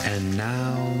And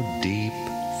now, deep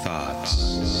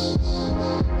thoughts.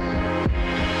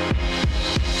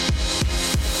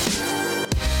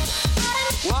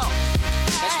 Whoa,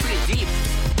 that's pretty deep.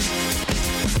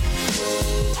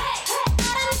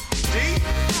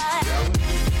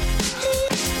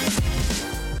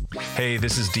 Hey,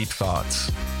 this is Deep Thoughts,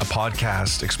 a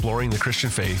podcast exploring the Christian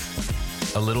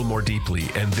faith a little more deeply,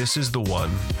 and this is the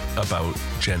one about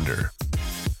gender.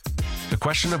 The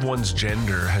question of one's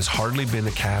gender has hardly been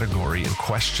a category in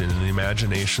question in the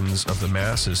imaginations of the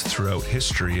masses throughout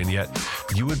history, and yet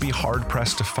you would be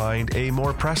hard-pressed to find a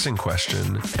more pressing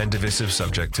question and divisive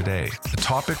subject today. The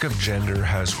topic of gender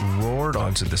has roared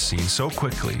onto the scene so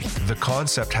quickly, the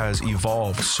concept has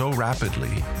evolved so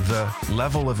rapidly, the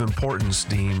level of importance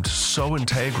deemed so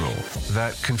integral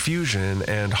that confusion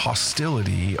and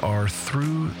hostility are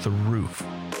through the roof.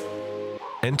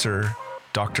 Enter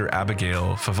Dr.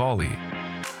 Abigail Favale.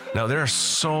 Now, there are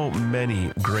so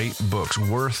many great books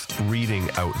worth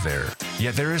reading out there,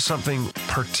 yet there is something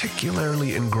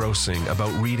particularly engrossing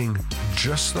about reading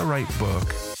just the right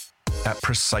book at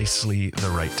precisely the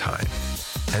right time.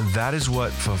 And that is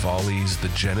what Favale's The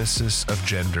Genesis of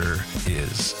Gender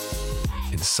is.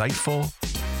 Insightful,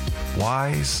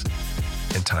 wise,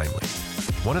 and timely.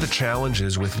 One of the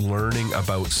challenges with learning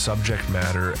about subject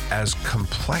matter as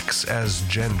complex as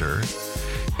gender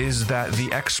is that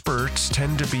the experts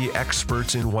tend to be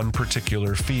experts in one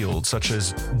particular field, such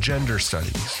as gender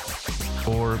studies,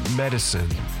 or medicine,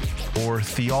 or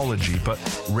theology, but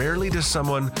rarely does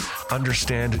someone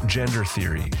understand gender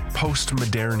theory,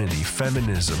 post-modernity,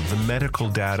 feminism, the medical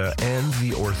data, and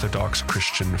the Orthodox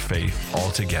Christian faith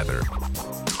altogether.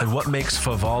 And what makes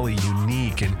Favale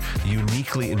unique and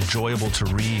uniquely enjoyable to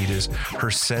read is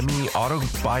her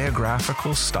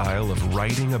semi-autobiographical style of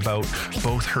writing about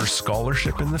both her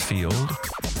scholarship in the field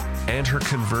and her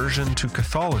conversion to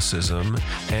Catholicism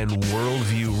and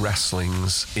worldview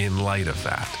wrestlings in light of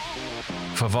that.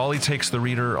 Favale takes the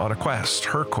reader on a quest,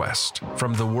 her quest,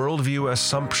 from the worldview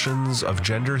assumptions of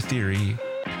gender theory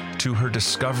to her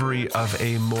discovery of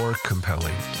a more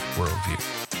compelling worldview.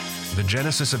 The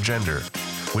Genesis of Gender,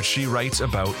 which she writes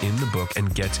about in the book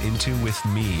and gets into with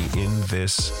me in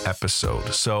this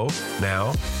episode. So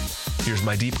now, here's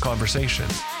my deep conversation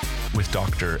with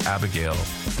Dr. Abigail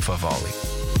Favale.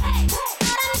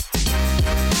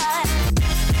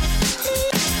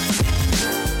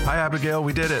 Hi, Abigail.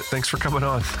 We did it. Thanks for coming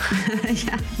on.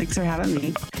 Yeah, thanks for having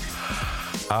me.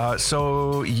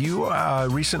 So you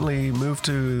recently moved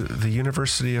to the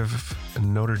University of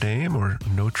Notre Dame or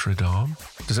Notre Dame?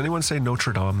 Does anyone say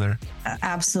Notre Dame there?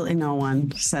 Absolutely no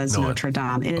one says Notre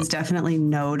Dame. It is definitely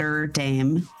Notre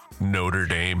Dame. Notre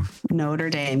Dame. Notre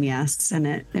Dame, yes. And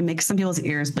it makes some people's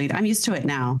ears bleed. I'm used to it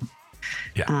now.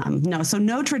 Yeah. So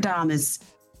Notre Dame is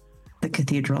the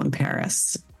cathedral in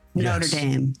Paris. Yes. Notre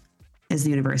Dame is the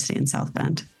university in South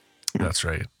Bend. Yeah. That's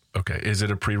right. Okay. Is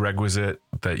it a prerequisite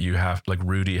that you have, like,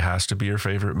 Rudy has to be your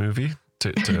favorite movie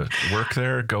to work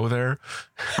there, go there?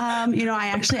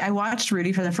 I watched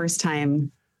Rudy for the first time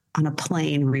on a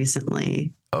plane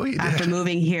recently. Oh, you did? After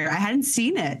moving here. I hadn't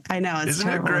seen it. I know. Isn't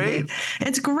it great?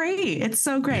 It's great. It's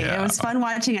so great. Yeah. It was fun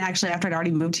watching it actually after I'd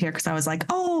already moved here because I was like,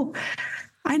 oh,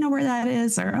 I know where that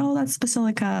is, or, oh, that's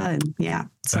Basilica. And yeah.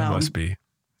 So that must be.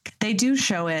 They do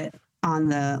show it on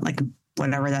the, like,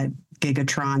 whatever that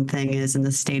Gigatron thing is in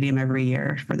the stadium every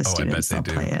year for the students. They'll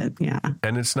play it. Yeah.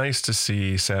 And it's nice to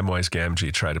see Samwise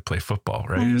Gamgee try to play football,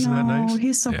 right? Isn't that nice?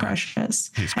 He's so precious.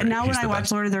 And now when I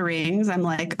watch Lord of the Rings, I'm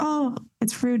like, oh,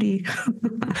 it's Rudy.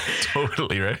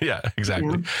 Totally, right? Yeah,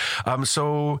 exactly. Yeah.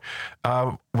 So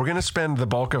we're going to spend the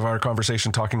bulk of our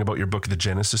conversation talking about your book, The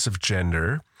Genesis of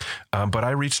Gender. But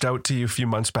I reached out to you a few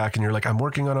months back and you're like, I'm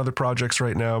working on other projects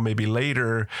right now, maybe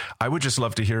later. I would just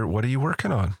love to hear, what are you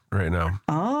working on right now?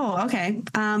 Oh, okay.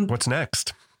 What's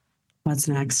next?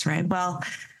 Right? Well,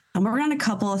 I'm working on a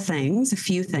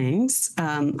few things.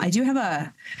 I do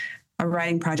have a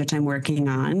writing project I'm working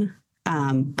on,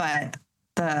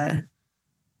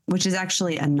 which is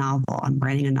actually a novel. I'm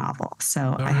writing a novel.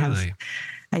 So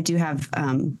I do have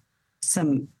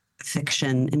some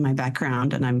fiction in my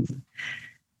background, and I'm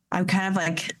kind of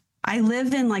like, I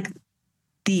live in like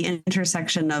the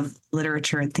intersection of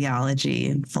literature and theology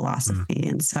and philosophy.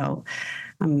 And so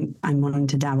I'm wanting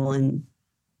to dabble in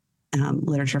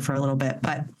literature for a little bit,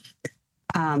 but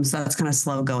so that's kind of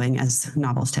slow going as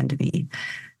novels tend to be.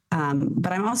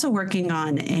 But I'm also working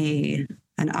on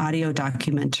an audio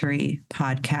documentary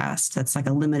podcast that's like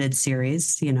a limited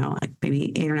series, like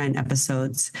maybe 8 or 9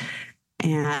 episodes.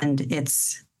 And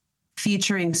it's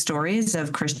featuring stories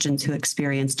of Christians who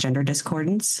experience gender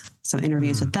discordance. So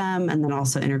interviews with them, and then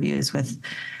also interviews with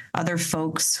other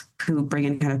folks who bring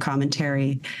in kind of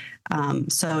commentary.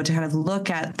 So to kind of look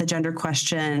at the gender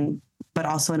question, but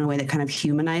also in a way that kind of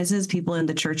humanizes people in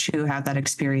the church who have that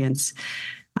experience.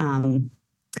 And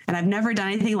I've never done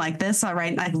anything like this.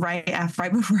 Right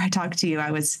before I talked to you,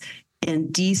 I was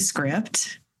in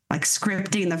Descript, like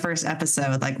scripting the first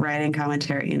episode, like writing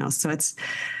commentary, so it's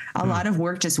a lot of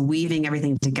work just weaving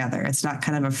everything together. It's not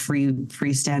kind of a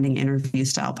freestanding interview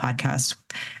style podcast,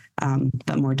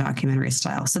 but more documentary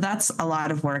style. So that's a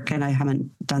lot of work, and I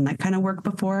haven't done that kind of work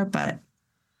before,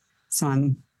 so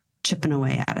I'm chipping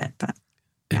away at it. But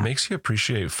it makes you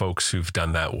appreciate folks who've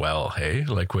done that well. Hey,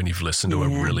 like when you've listened to a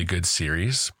really good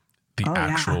series, the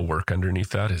actual work underneath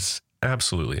that is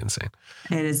absolutely insane.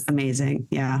 It is amazing.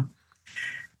 Yeah.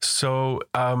 So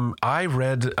I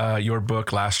read your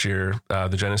book last year,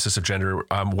 The Genesis of Gender,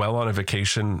 while on a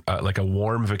vacation, like a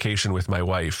warm vacation with my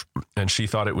wife. And she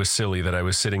thought it was silly that I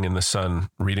was sitting in the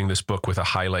sun reading this book with a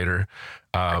highlighter.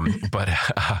 But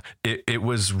it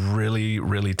was really,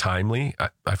 really timely.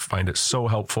 I find it so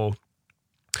helpful.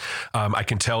 I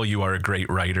can tell you are a great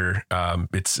writer.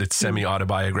 It's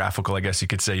semi-autobiographical, I guess you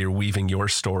could say. You're weaving your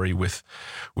story with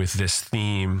this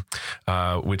theme,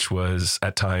 which was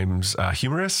at times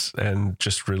humorous and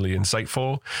just really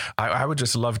insightful. I would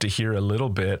just love to hear a little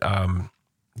bit,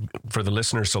 for the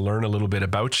listeners to learn a little bit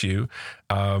about you.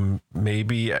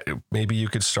 Maybe you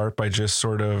could start by just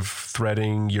sort of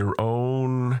threading your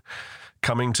own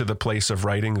coming to the place of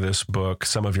writing this book,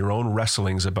 some of your own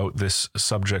wrestlings about this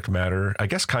subject matter, I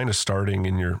guess kind of starting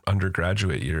in your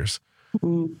undergraduate years.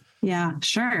 Yeah,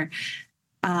 sure.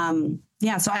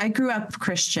 So I grew up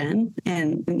Christian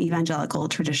in an evangelical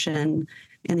tradition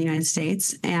in the United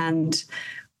States. And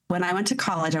when I went to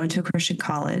college, I went to a Christian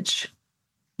college,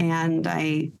 and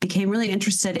I became really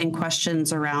interested in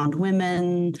questions around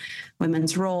women's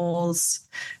roles,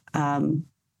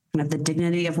 kind of the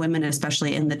dignity of women,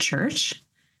 especially in the church.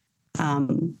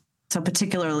 So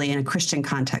particularly in a Christian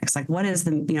context, like what is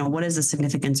the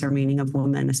significance or meaning of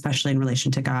woman, especially in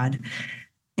relation to God?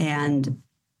 And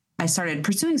I started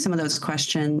pursuing some of those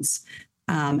questions,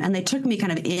 and they took me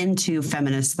kind of into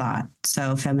feminist thought.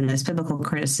 So feminist biblical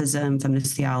criticism,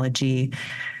 feminist theology.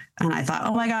 And I thought,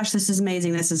 oh my gosh, this is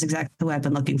amazing. This is exactly what I've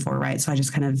been looking for, right? So I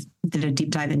just kind of did a deep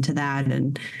dive into that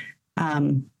and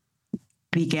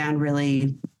began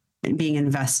really being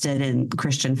invested in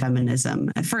Christian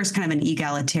feminism. At first, kind of an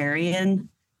egalitarian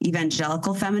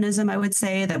evangelical feminism, I would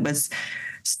say, that was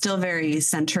still very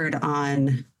centered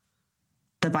on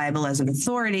the Bible as an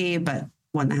authority, but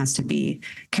one that has to be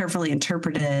carefully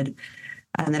interpreted,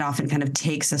 and that often kind of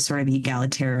takes a sort of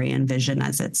egalitarian vision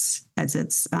as its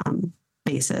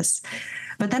basis.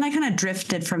 But then I kind of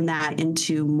drifted from that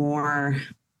into more,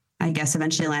 I guess,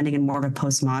 eventually landing in more of a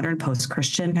postmodern,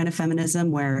 post-Christian kind of feminism,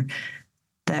 where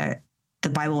the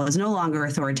Bible was no longer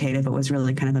authoritative. It was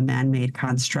really kind of a man-made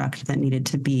construct that needed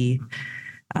to be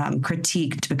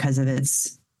critiqued because of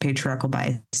its patriarchal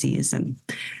biases. And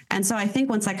so I think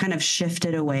once I kind of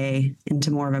shifted away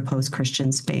into more of a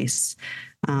post-Christian space,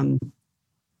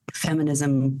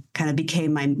 feminism kind of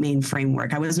became my main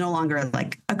framework. I was no longer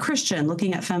like a Christian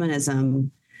looking at feminism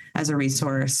as a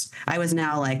resource. I was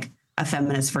now like a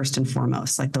feminist first and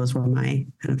foremost. Like those were my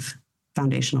kind of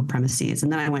foundational premises.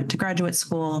 And then I went to graduate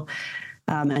school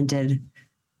and did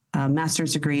a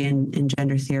master's degree in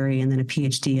gender theory, and then a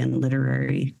PhD in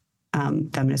literary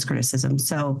feminist criticism.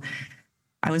 So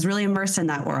I was really immersed in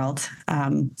that world.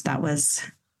 Those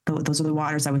are the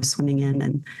waters I was swimming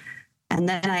in. And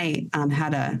then I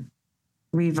had a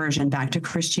reversion back to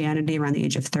Christianity around the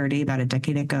age of 30, about a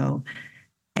decade ago,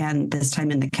 and this time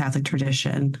in the Catholic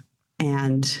tradition.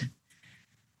 And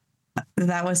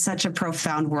that was such a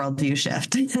profound worldview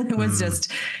shift. It was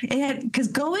because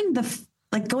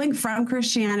going from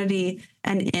Christianity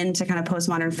and into kind of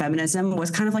postmodern feminism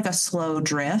was kind of like a slow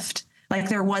drift. Like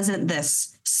there wasn't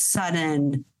this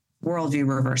sudden worldview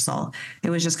reversal. It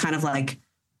was just kind of like,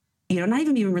 not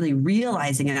even really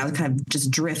realizing it. I was kind of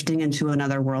just drifting into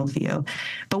another worldview.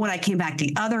 But when I came back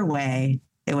the other way,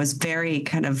 it was very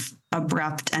kind of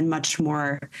abrupt and much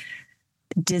more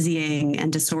dizzying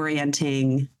and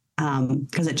disorienting,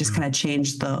 because it just kind of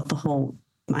changed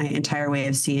my entire way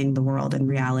of seeing the world and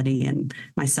reality and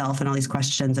myself and all these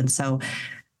questions. And so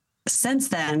since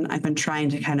then, I've been trying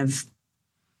to kind of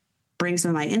bring some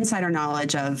of my insider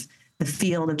knowledge of the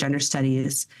field of gender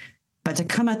studies, but to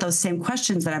come at those same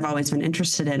questions that I've always been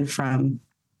interested in from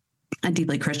a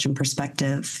deeply Christian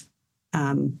perspective,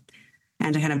 and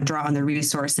to kind of draw on the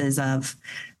resources of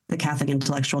the Catholic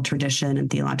intellectual tradition and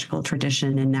theological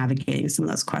tradition and navigating some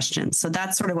of those questions. So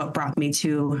that's sort of what brought me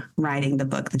to writing the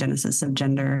book, The Genesis of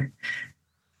Gender.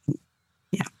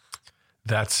 Yeah.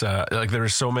 That's like, there are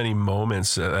so many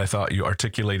moments I thought you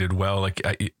articulated well, like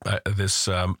this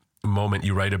moment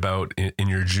you write about in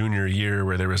your junior year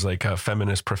where there was like a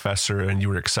feminist professor and you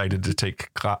were excited to take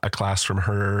a class from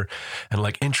her, and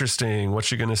like, interesting, what's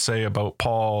she going to say about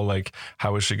Paul? Like,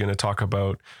 how is she going to talk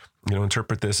about,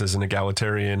 interpret this as an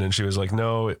egalitarian? And she was like,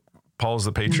 no, Paul's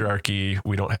the patriarchy.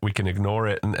 We can ignore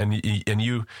it. And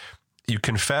you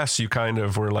confess you kind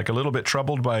of were like a little bit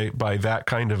troubled by that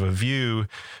kind of a view,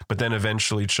 but then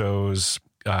eventually chose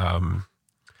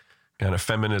kind of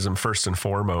feminism first and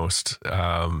foremost,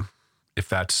 if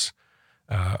that's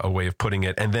a way of putting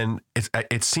it. And then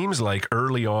it seems like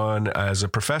early on as a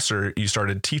professor, you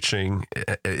started teaching.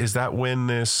 Is that when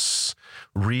this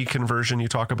reconversion you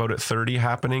talk about at 30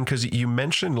 happening? Because you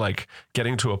mentioned like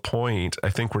getting to a point, I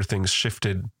think, where things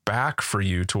shifted back for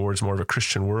you towards more of a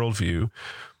Christian worldview,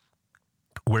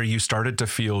 where you started to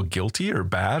feel guilty or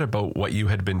bad about what you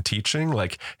had been teaching.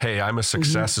 Like, hey, I'm a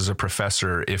success as a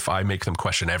professor if I make them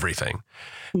question everything.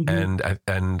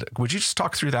 And would you just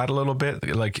talk through that a little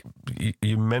bit? Like,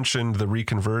 you mentioned the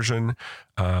reconversion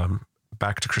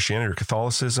back to Christianity or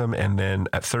Catholicism, and then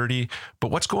at 30,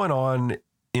 but what's going on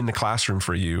in the classroom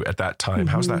for you at that time?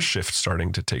 How's that shift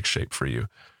starting to take shape for you?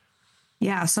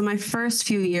 Yeah. So my first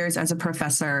few years as a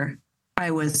professor,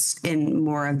 I was in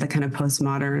more of the kind of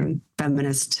postmodern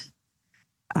feminist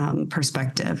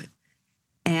perspective.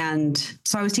 And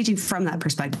so I was teaching from that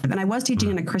perspective, and I was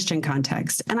teaching in a Christian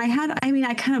context. And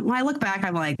when I look back,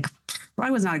 I'm like,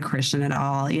 I was not a Christian at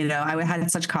all. I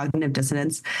had such cognitive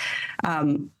dissonance.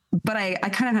 But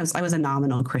I was a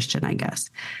nominal Christian, I guess,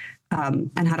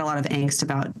 and had a lot of angst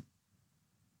about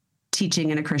teaching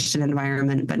in a Christian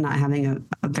environment, but not having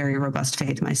a very robust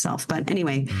faith myself. But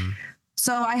anyway,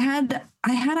 so I had,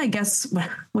 I guess,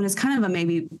 what is kind of a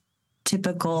maybe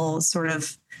typical sort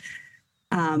of,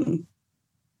 I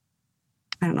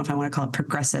don't know if I want to call it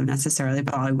progressive necessarily,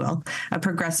 but I will, a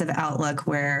progressive outlook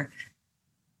where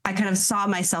I kind of saw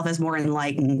myself as more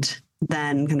enlightened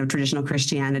than kind of traditional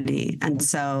Christianity. And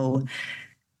so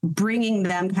bringing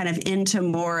them kind of into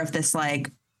more of this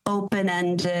like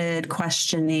open-ended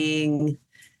questioning,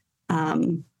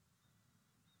 non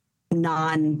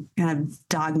kind of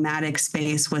dogmatic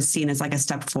space was seen as like a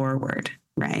step forward.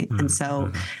 Right. And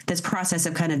so this process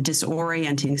of kind of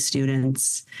disorienting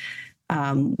students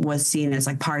was seen as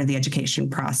like part of the education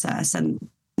process. And,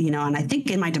 and I think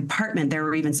in my department, there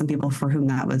were even some people for whom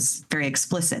that was very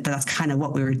explicit, that that's kind of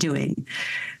what we were doing.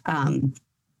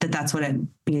 That's what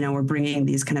we're bringing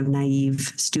these kind of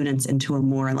naive students into a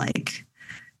more like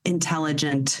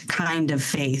intelligent kind of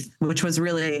faith, which was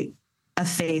really a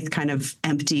faith kind of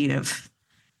emptied of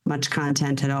much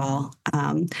content at all.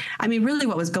 Really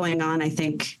what was going on, I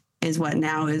think, is what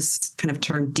now is kind of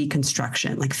termed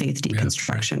deconstruction, like faith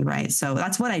deconstruction, right? So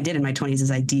that's what I did in my 20s, is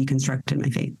I deconstructed my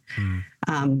faith.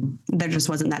 There just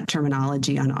wasn't that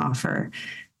terminology on offer.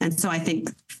 And so I think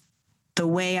the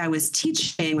way I was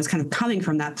teaching was kind of coming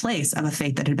from that place of a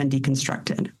faith that had been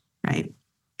deconstructed, right?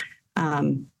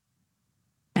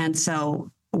 And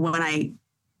so when I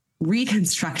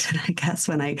reconstructed, I guess,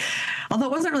 although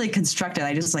it wasn't really constructed,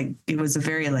 I just it was a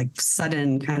very like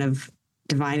sudden kind of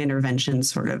divine intervention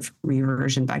sort of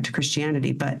reversion back to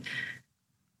Christianity. But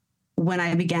when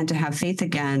I began to have faith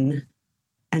again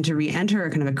and to re-enter a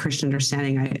kind of a Christian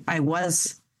understanding, I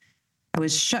was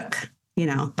shook,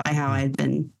 by how I had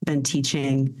been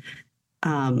teaching,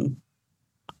 and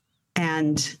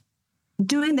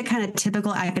doing the kind of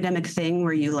typical academic thing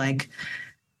where you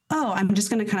I'm just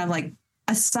going to kind of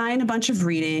assign a bunch of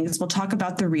readings. We'll talk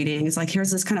about the readings.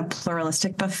 Here's this kind of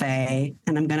pluralistic buffet,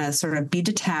 and I'm going to sort of be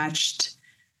detached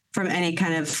from any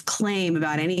kind of claim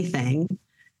about anything.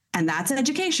 And that's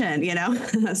education,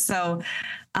 So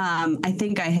I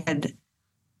think I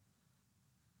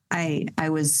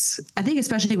think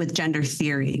especially with gender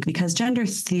theory, because gender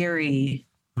theory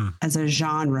as a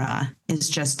genre is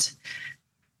just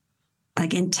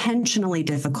intentionally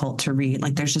difficult to read.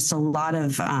 There's just a lot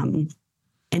of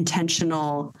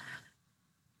intentional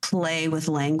play with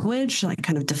language,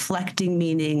 kind of deflecting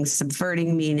meaning,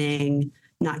 subverting meaning,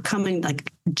 not coming,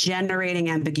 generating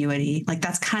ambiguity.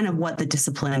 That's kind of what the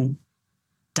discipline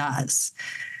does,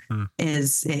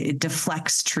 is it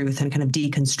deflects truth and kind of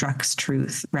deconstructs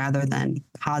truth rather than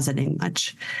positing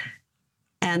much.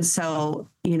 And so,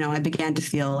 I began to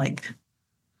feel like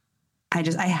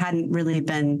I hadn't really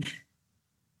been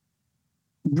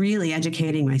really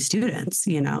educating my students.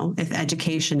 If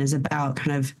education is about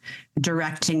kind of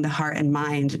directing the heart and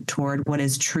mind toward what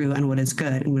is true and what is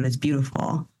good and what is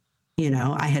beautiful,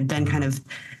 I had been kind of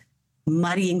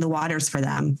muddying the waters for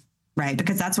them, right?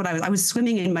 Because that's what I was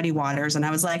swimming in muddy waters, and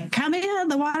I was like, come in,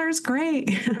 the water's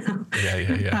great.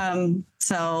 Yeah.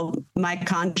 So my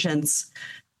conscience,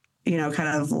 kind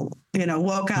of,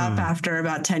 woke up after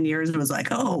about 10 years and was like,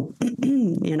 oh,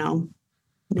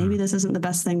 maybe this isn't the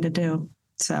best thing to do.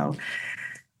 So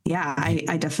yeah,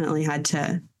 I definitely had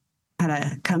to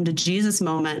come to Jesus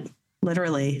moment,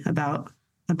 literally, about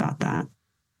that.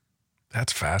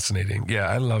 That's fascinating. Yeah,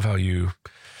 I love how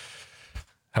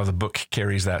the book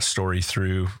carries that story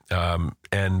through.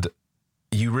 And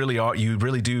you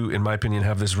really do, in my opinion,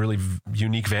 have this really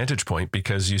unique vantage point,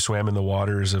 because you swam in the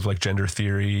waters of like gender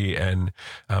theory and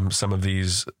some of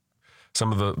the,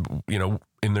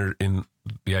 in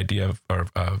the idea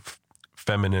of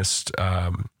feminist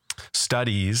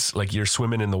studies, like you're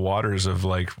swimming in the waters of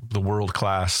like the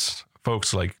world-class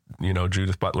folks like,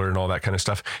 Judith Butler and all that kind of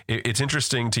stuff. It's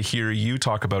interesting to hear you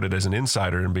talk about it as an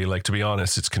insider and be like, to be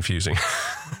honest, it's confusing.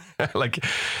 Like,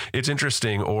 it's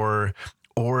interesting. Or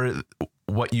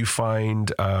what you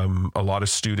find a lot of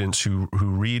students who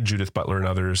read Judith Butler and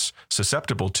others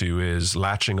susceptible to is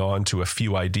latching on to a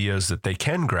few ideas that they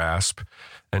can grasp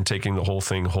and taking the whole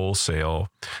thing wholesale.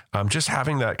 Just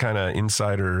having that kind of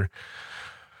insider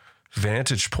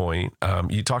vantage point.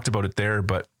 You talked about it there,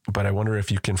 but I wonder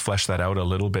if you can flesh that out a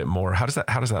little bit more. How does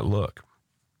that look?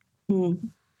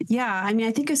 Yeah. I mean,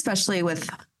 I think especially with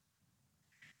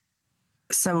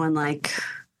someone like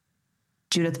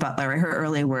Judith Butler, her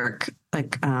early work,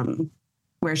 like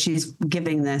where she's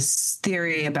giving this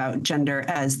theory about gender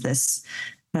as this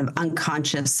kind of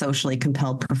unconscious, socially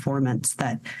compelled performance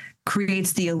that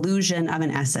creates the illusion of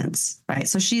an essence, right?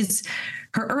 So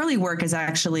her early work is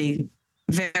actually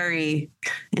very,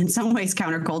 in some ways,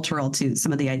 countercultural to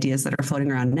some of the ideas that are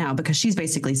floating around now, because she's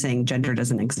basically saying gender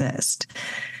doesn't exist.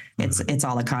 It's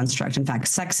all a construct. In fact,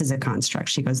 sex is a construct.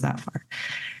 She goes that far.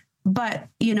 But,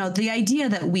 the idea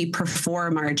that we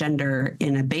perform our gender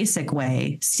in a basic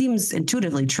way seems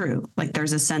intuitively true. Like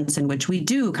there's a sense in which we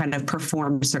do kind of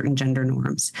perform certain gender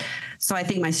norms. So I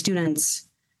think my students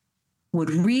would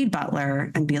read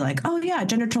Butler and be like, oh yeah,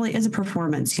 gender totally is a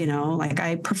performance. Like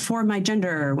I perform my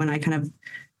gender when I kind of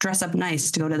dress up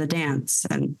nice to go to the dance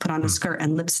and put on a skirt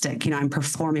and lipstick. I'm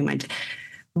performing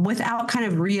without kind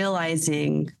of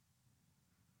realizing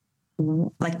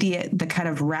like the kind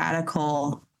of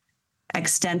radical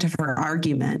extent of her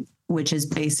argument, which is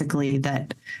basically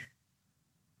that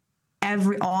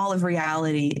all of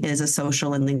reality is a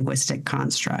social and linguistic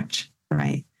construct,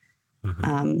 right?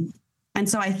 And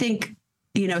so I think,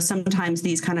 sometimes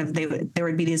these kind of, there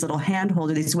would be these little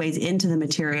handholds or these ways into the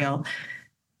material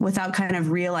without kind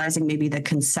of realizing maybe the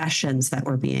concessions that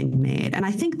were being made. And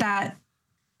I think that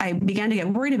I began to get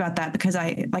worried about that because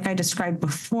like I described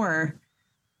before,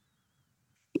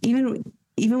 even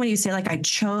when you say like I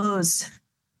chose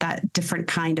that different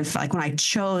kind of, like when I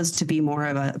chose to be more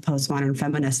of a postmodern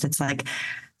feminist, it's like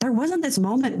there wasn't this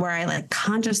moment where I like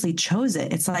consciously chose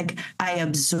it. It's like I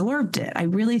absorbed it. I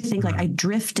really think like I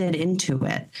drifted into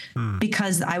it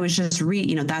because I was just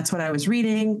that's what I was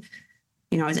reading.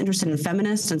 I was interested in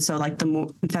feminists. And so like the more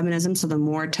feminism, so the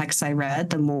more texts I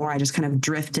read, the more I just kind of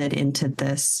drifted into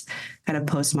this kind of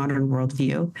postmodern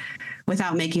worldview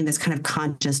without making this kind of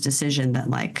conscious decision that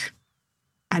like,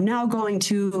 I'm now going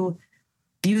to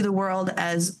view the world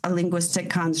as a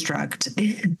linguistic construct.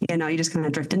 You just kind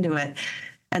of drift into it.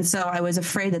 And so I was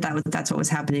afraid that's what was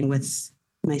happening with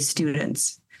my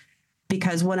students,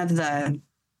 because one of the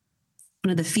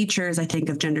features I think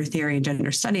of gender theory and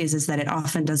gender studies is that it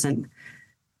often doesn't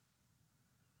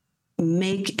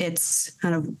make its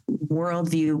kind of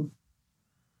worldview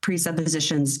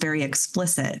presuppositions very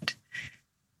explicit.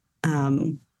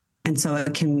 And so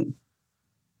it can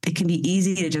be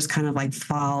easy to just kind of like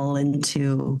fall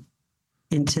into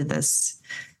this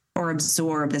or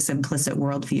absorb this implicit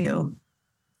worldview.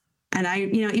 And I,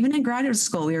 even in graduate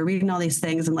school, we were reading all these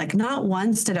things and like not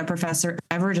once did a professor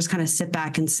ever just kind of sit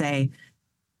back and say,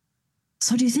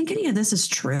 so do you think any of this is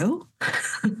true?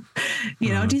 Do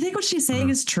you think what she's saying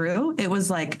is true? It was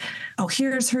like, oh,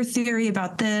 here's her theory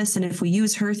about this. And if we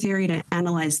use her theory to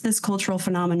analyze this cultural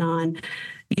phenomenon,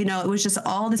 it was just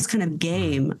all this kind of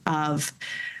game of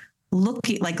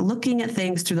looking at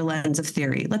things through the lens of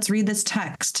theory. Let's read this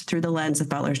text through the lens of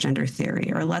Butler's gender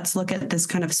theory, or let's look at this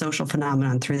kind of social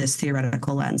phenomenon through this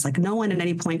theoretical lens. Like no one at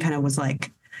any point kind of was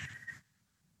like,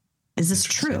 is this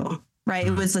true? Right.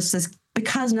 It was just this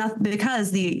because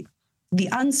the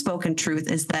unspoken truth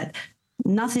is that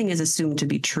nothing is assumed to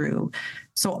be true.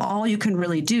 So all you can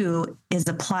really do is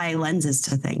apply lenses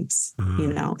to things,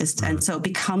 and so it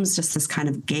becomes just this kind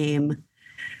of game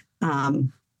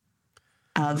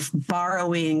of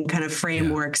borrowing kind of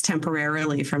frameworks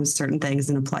temporarily from certain things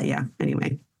and apply. Yeah.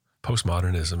 Anyway.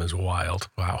 Postmodernism is wild.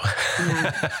 Wow.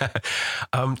 Yeah.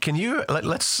 Can you,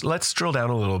 let's drill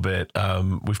down a little bit.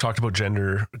 We've talked about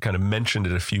gender, kind of mentioned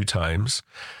it a few times,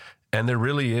 and there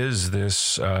really is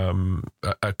this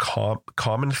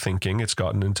common thinking. It's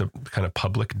gotten into kind of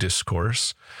public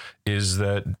discourse, is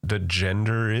that the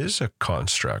gender is a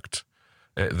construct.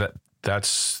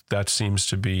 That seems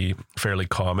to be fairly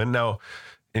common. Now,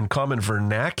 in common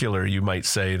vernacular, you might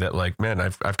say that, like, man,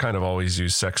 I've kind of always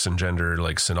used sex and gender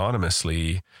like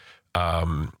synonymously.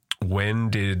 When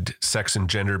did sex and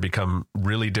gender become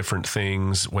really different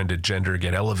things? When did gender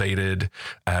get elevated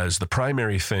as the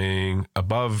primary thing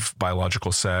above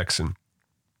biological sex? And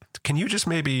can you just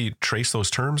maybe trace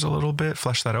those terms a little bit,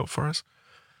 flesh that out for us?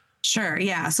 Sure.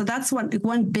 Yeah. So that's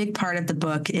one big part of the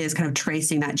book is kind of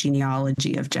tracing that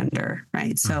genealogy of gender,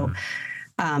 right? So,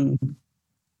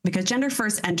 because gender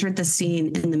first entered the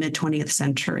scene in the mid 20th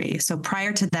century. So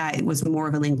prior to that, it was more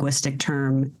of a linguistic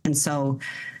term. And so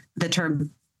the term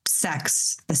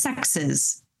sex, the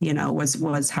sexes,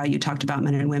 was how you talked about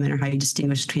men and women, or how you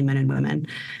distinguished between men and women.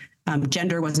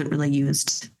 Gender wasn't really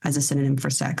used as a synonym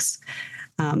for sex.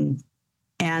 And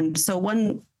so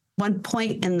one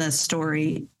point in the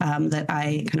story that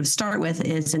I kind of start with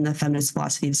is in the feminist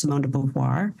philosophy of Simone de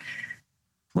Beauvoir,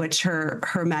 which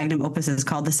her magnum opus is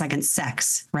called The Second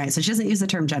Sex, right? So she doesn't use the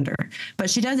term gender, but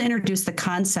she does introduce the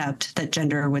concept that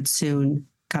gender would soon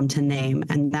come to name.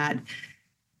 And that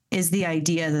is the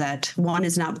idea that one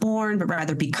is not born, but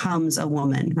rather becomes a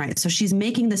woman, right? So she's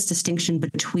making this distinction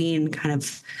between kind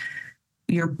of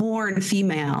you're born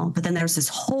female, but then there's this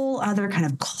whole other kind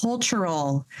of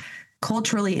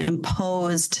culturally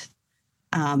imposed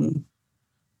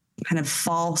kind of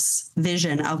false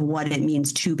vision of what it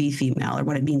means to be female or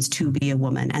what it means to be a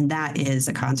woman. And that is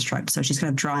a construct. So she's kind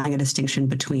of drawing a distinction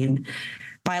between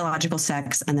biological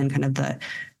sex and then kind of the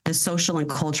social and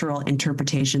cultural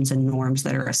interpretations and norms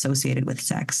that are associated with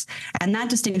sex. And that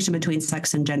distinction between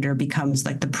sex and gender becomes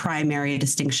like the primary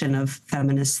distinction of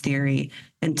feminist theory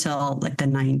until like the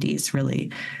 90s,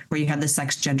 really, where you have the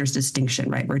sex genders distinction,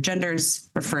 right? Where genders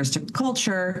refers to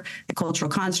culture, the cultural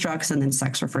constructs, and then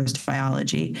sex refers to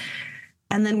biology.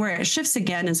 And then where it shifts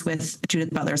again is with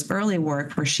Judith Butler's early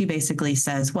work, where she basically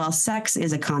says, well, sex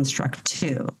is a construct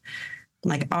too.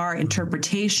 Like our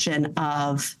interpretation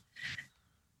of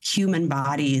human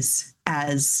bodies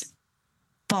as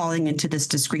falling into this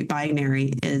discrete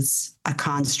binary is a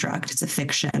construct. It's a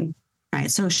fiction, right?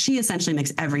 So she essentially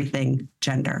makes everything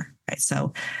gender, right?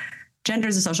 So gender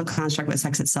is a social construct, but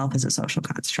sex itself is a social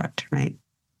construct, right?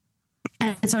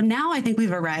 And so now I think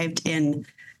we've arrived in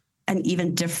an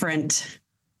even different,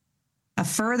 a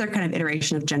further kind of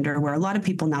iteration of gender, where a lot of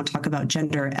people now talk about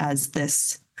gender as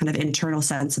this kind of internal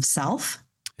sense of self,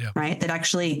 right? That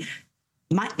actually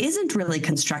isn't really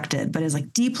constructed, but is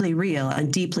like deeply real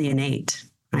and deeply innate,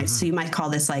 right? So you might call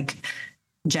this like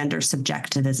gender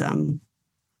subjectivism.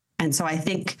 And so I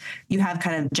think you have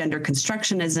kind of gender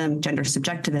constructionism, gender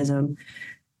subjectivism.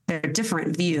 They're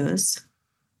different views,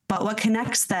 but what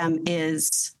connects them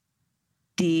is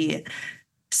the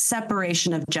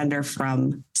separation of gender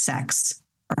from sex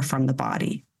or from the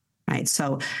body, right?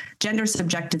 So gender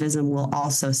subjectivism will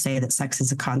also say that sex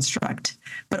is a construct,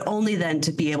 but only then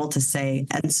to be able to say,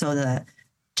 and so the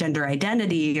gender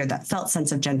identity or that felt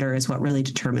sense of gender is what really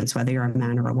determines whether you're a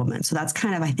man or a woman. So that's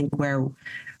kind of, I think, where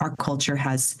our culture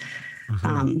has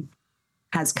come.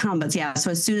 But yeah,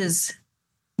 so as soon as,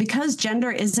 because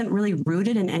gender isn't really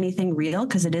rooted in anything real,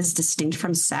 because it is distinct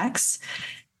from sex,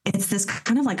 it's this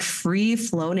kind of like free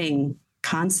floating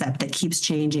concept that keeps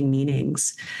changing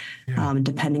meanings,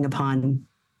 depending upon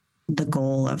the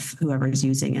goal of whoever's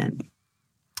using it.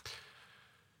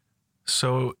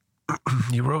 So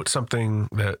you wrote something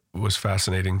that was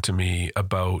fascinating to me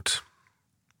about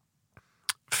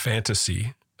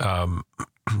fantasy.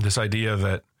 This idea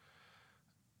that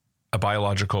a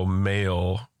biological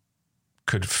male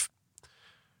could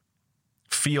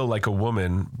feel like a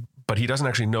woman, but he doesn't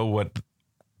actually know what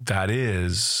that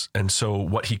is. And so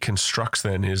what he constructs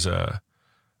then is a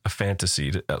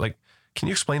fantasy. Like, can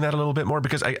you explain that a little bit more?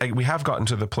 Because we have gotten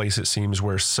to the place, it seems,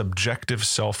 where subjective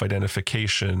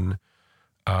self-identification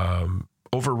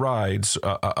overrides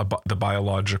the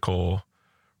biological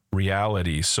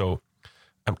reality. So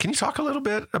can you talk a little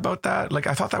bit about that? Like,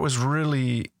 I thought that was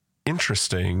really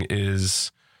interesting,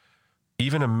 is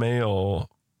even a male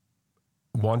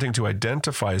wanting to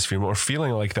identify as female or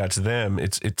feeling like that's them,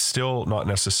 it's still not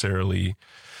necessarily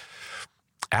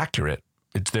accurate.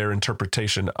 It's their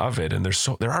interpretation of it. And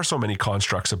there are so many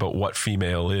constructs about what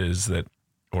female is that,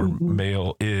 or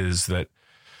male is that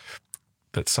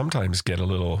sometimes get a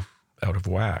little out of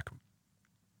whack.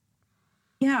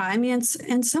 Yeah. I mean, it's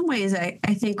in some ways, I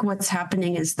think what's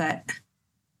happening is that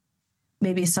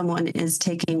maybe someone is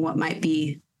taking what might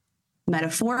be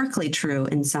metaphorically true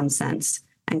in some sense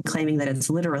and claiming that it's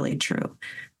literally true,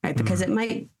 right? Because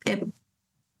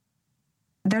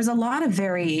there's a lot of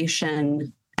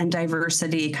variation and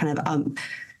diversity kind of,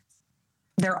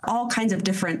 there are all kinds of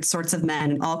different sorts of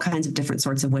men and all kinds of different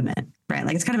sorts of women, right?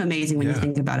 Like, it's kind of amazing when you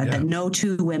think about it, that no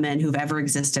two women who've ever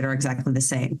existed are exactly the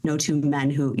same. No two men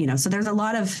who, so there's a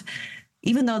lot of,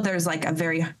 even though there's like a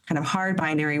very kind of hard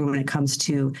binary when it comes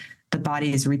to the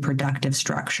body's reproductive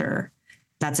structure,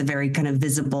 that's a very kind of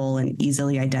visible and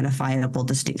easily identifiable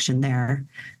distinction there.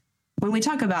 When we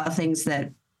talk about things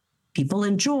that people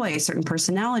enjoy, certain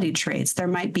personality traits, there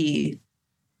might be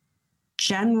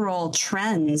general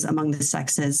trends among the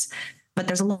sexes, but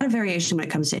there's a lot of variation when it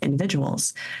comes to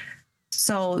individuals.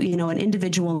 So, an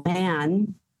individual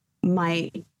man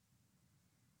might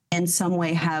in some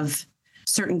way have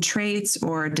certain traits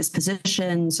or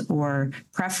dispositions or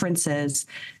preferences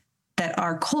that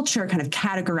our culture kind of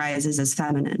categorizes as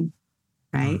feminine,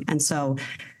 right? And so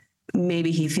maybe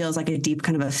he feels like a deep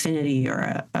kind of affinity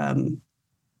or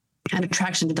an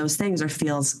attraction to those things, or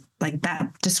feels like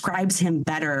that describes him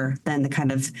better than the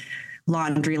kind of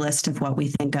laundry list of what we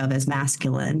think of as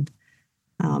masculine.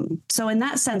 So in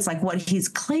that sense, like what he's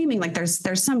claiming, like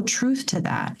there's some truth to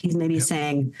that. He's maybe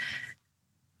saying,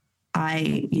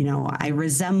 I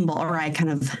resemble, or I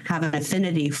kind of have an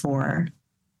affinity for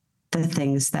the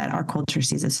things that our culture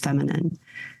sees as feminine.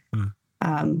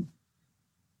 But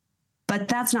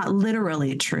that's not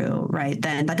literally true, right?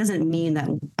 Then that doesn't mean that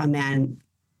a man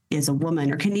is a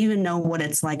woman or can even know what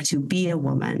it's like to be a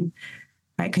woman,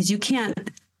 right? Because you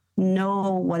can't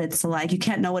know what it's like. You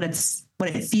can't know what it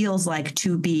feels like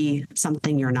to be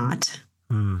something you're not,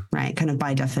 right? Kind of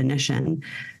by definition.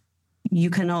 You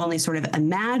can only sort of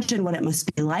imagine what it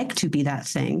must be like to be that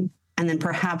thing. And then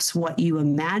perhaps what you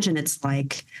imagine it's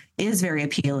like is very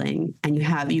appealing, and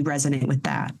you resonate with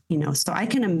that, So I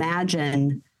can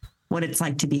imagine what it's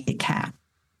like to be a cat,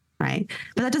 right?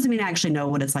 But that doesn't mean I actually know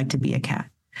what it's like to be a cat,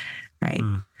 right?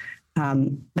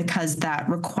 Because that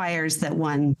requires that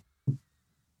one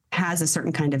has a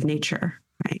certain kind of nature,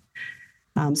 right?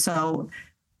 So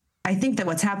I think that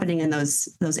what's happening in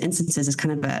those instances is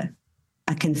kind of a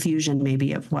confusion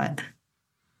maybe of what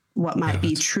might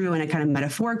be true in a kind of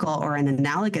metaphorical or an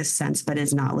analogous sense, but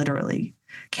is not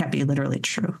can't be literally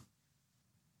true.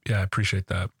 Yeah, I appreciate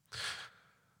that.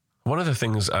 One of the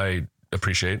things I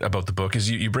appreciate about the book is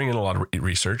you bring in a lot of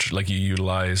research, like you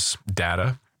utilize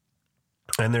data.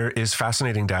 And there is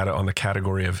fascinating data on the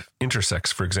category of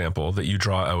intersex, for example, that you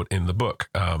draw out in the book.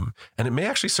 And it may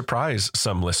actually surprise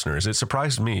some listeners. It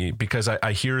surprised me because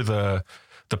I hear the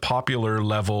popular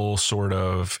level sort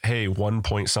of, hey,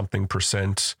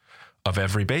 1% of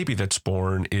every baby that's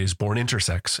born is born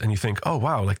intersex. And you think, oh,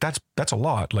 wow, like that's a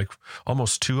lot, like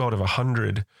almost 2 out of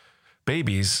 100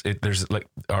 babies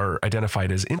are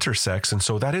identified as intersex. And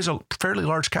so that is a fairly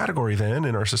large category then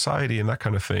in our society and that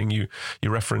kind of thing. You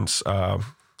reference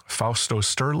Fausto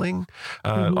Sterling,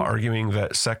 arguing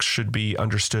that sex should be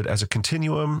understood as a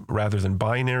continuum rather than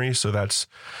binary. So that's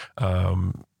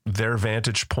their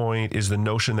vantage point is the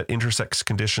notion that intersex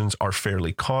conditions are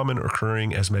fairly common,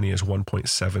 occurring as many as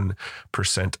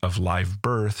 1.7% of live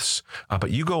births.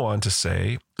 But you go on to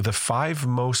say the 5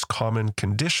 most common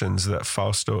conditions that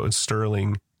Fausto and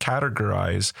Sterling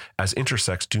categorize as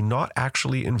intersex do not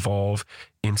actually involve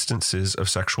instances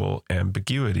of sexual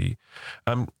ambiguity.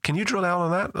 Can you drill down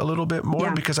on that a little bit more?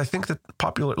 Yeah. Because I think that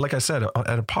like I said,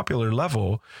 at a popular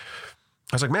level,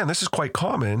 I was like, man, this is quite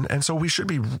common. And so we should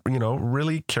be,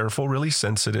 really careful, really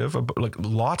sensitive. Like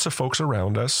lots of folks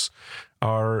around us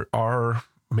are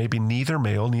maybe neither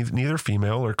male, neither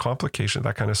female, or complication,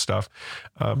 that kind of stuff.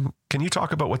 Can you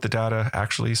talk about what the data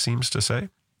actually seems to say?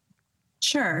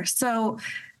 Sure. So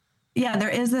yeah, there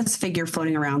is this figure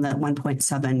floating around that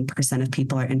 1.7% of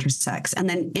people are intersex. And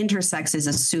then intersex is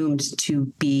assumed to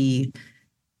be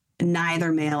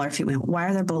neither male or female. Why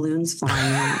are there balloons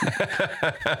flying around?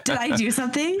 Did I do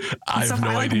something? I have no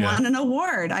idea. I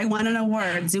won an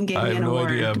award. Zoom gave me an award.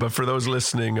 I have no idea. But for those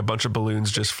listening, a bunch of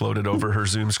balloons just floated over her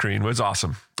Zoom screen. It was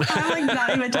awesome. I'm like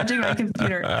not even touching my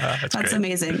computer. That's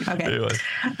amazing. Okay.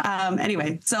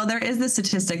 Anyway, so there is this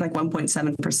statistic like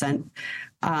 1.7%.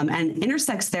 And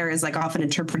intersex there is like often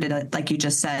interpreted, like you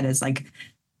just said, as like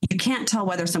you can't tell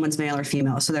whether someone's male or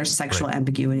female. So there's sexual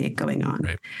ambiguity going on.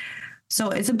 Right. So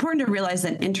it's important to realize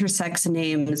that intersex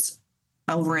names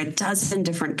over a dozen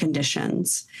different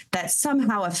conditions that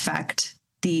somehow affect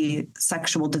the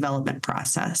sexual development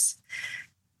process.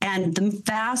 And the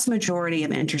vast majority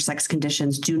of intersex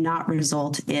conditions do not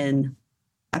result in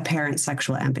apparent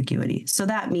sexual ambiguity. So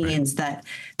that means that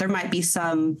there might be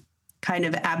some kind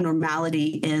of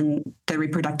abnormality in the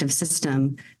reproductive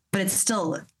system, but it's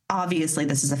still obviously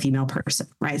this is a female person,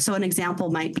 right? So an example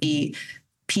might be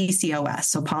PCOS,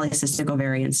 so polycystic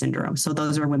ovarian syndrome. So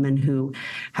those are women who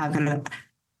have kind of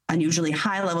unusually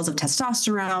high levels of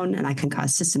testosterone, and that can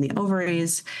cause cysts in the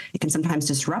ovaries. It can sometimes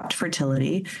disrupt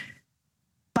fertility.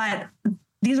 But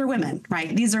these are women,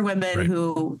 right? These are women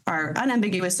who are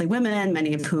unambiguously women,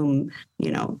 many of whom,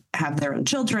 have their own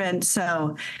children.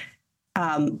 So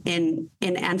in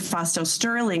Ann Fausto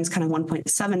Sterling's kind of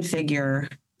 1.7 figure,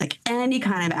 like any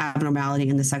kind of abnormality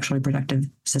in the sexual reproductive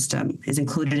system is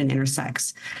included in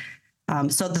intersex.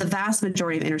 So the vast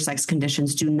majority of intersex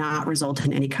conditions do not result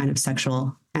in any kind of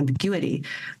sexual ambiguity.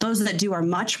 Those that do are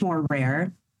much more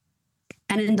rare.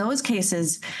 And in those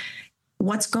cases,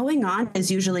 what's going on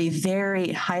is usually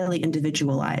very highly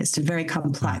individualized and very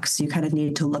complex. You kind of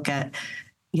need to look at,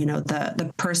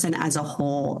 the person as a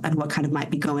whole and what kind of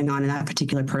might be going on in that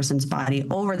particular person's body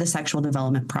over the sexual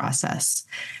development process.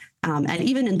 And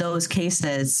even in those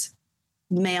cases,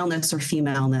 maleness or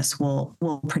femaleness will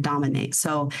predominate.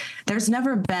 So there's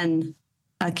never been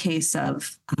a case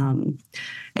of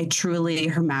a truly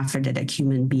hermaphroditic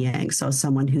human being. So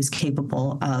someone who's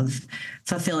capable of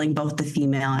fulfilling both the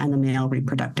female and the male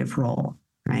reproductive role,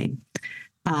 right?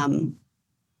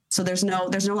 So there's no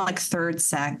like third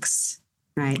sex,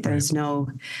 right? There's no,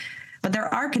 but there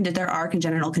are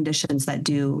congenital conditions that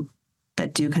do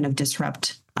kind of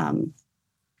disrupt.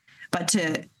 But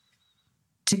to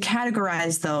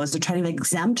categorize those, to try to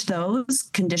exempt those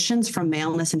conditions from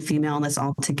maleness and femaleness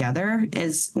altogether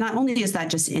is not only is that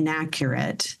just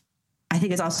inaccurate, I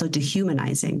think it's also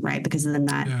dehumanizing, right? Because then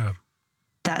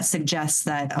that suggests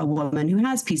that a woman who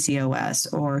has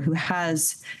PCOS or who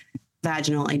has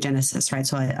vaginal agenesis, right?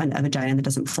 So a vagina that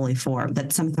doesn't fully form,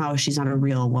 that somehow she's not a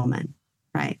real woman,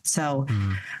 right? So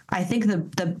I think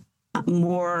the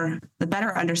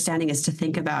better understanding is to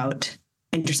think about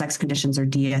intersex conditions or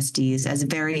DSDs as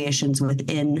variations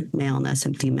within maleness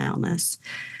and femaleness,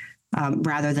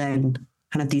 rather than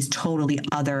kind of these totally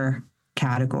other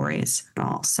categories at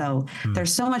all. So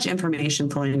there's so much information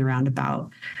floating around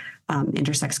about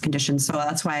intersex conditions. So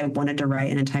that's why I wanted to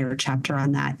write an entire chapter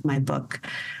on that in my book.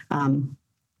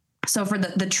 So for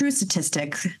the true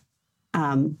statistic,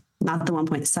 not the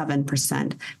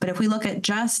 1.7%, but if we look at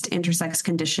just intersex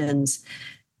conditions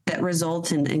that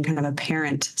result in kind of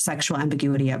apparent sexual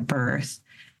ambiguity at birth,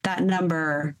 that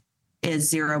number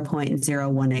is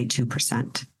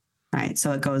 0.0182%, right?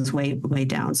 So it goes way, way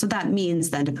down. So that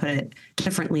means then, to put it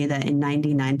differently, that in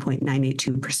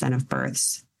 99.982% of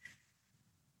births,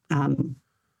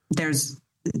 there's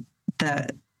the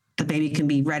baby can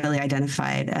be readily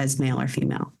identified as male or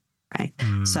female, right?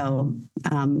 So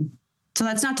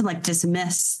that's not to like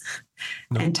dismiss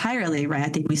entirely, right? I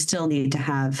think we still need to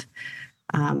have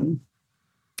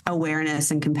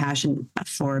awareness and compassion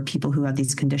for people who have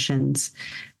these conditions,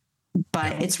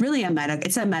 but it's really a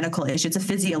medical issue. It's a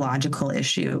physiological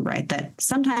issue, right? That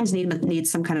sometimes needs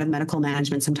some kind of medical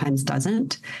management, sometimes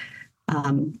doesn't.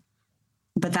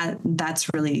 But that's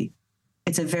a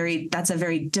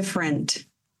very different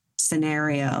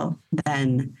scenario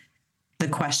than the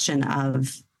question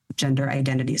of gender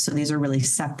identity. So these are really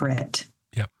separate.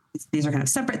 Yep. These are kind of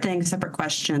separate things, separate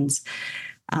questions.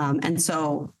 And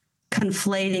so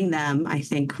conflating them, I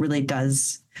think, really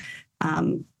does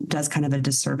kind of a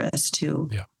disservice to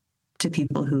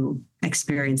people who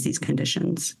experience these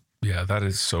conditions. Yeah, that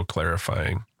is so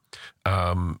clarifying.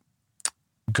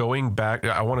 Going back,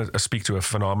 I want to speak to a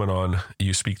phenomenon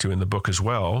you speak to in the book as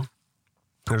well.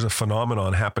 There's a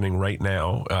phenomenon happening right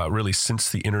now, really since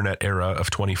the internet era of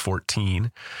 2014,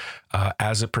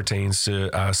 as it pertains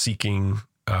to seeking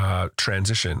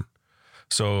transition.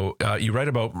 So you write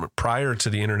about prior to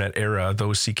the internet era,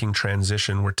 those seeking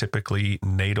transition were typically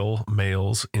natal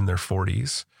males in their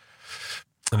 40s.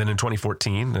 And then in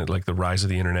 2014, like the rise of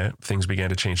the internet, things began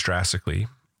to change drastically.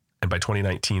 And by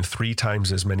 2019, 3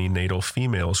 times as many natal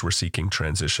females were seeking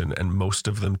transition, and most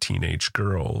of them teenage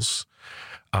girls.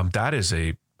 That is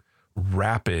a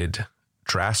rapid,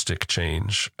 drastic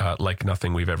change, like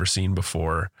nothing we've ever seen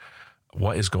before.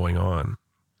 What is going on?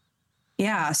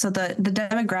 Yeah, so the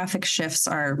demographic shifts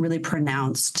are really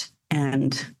pronounced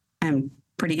and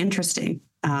pretty interesting.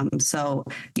 So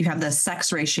you have the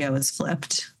sex ratio is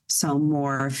flipped. So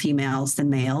more females than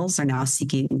males are now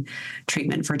seeking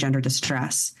treatment for gender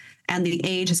distress. And the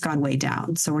age has gone way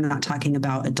down. So we're not talking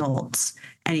about adults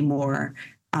anymore,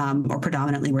 or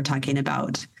predominantly we're talking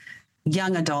about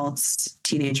young adults,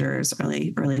 teenagers,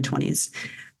 early 20s.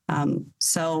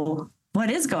 So what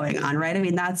is going on, right? I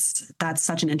mean, that's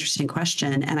such an interesting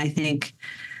question. And I think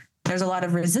there's a lot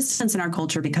of resistance in our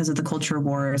culture because of the culture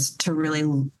wars to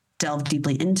really delve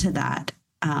deeply into that.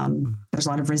 There's a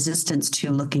lot of resistance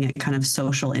to looking at kind of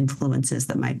social influences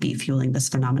that might be fueling this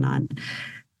phenomenon.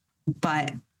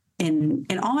 But in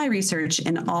all my research,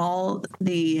 in all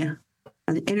the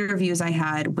interviews I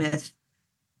had with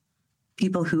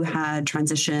people who had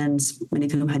transitions, many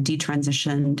of whom had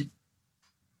detransitioned,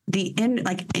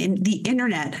 the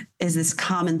internet is this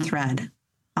common thread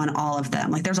on all of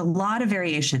them. Like there's a lot of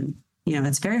variation.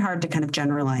 It's very hard to kind of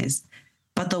generalize.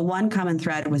 But the one common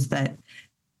thread was that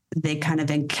they kind of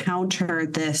encounter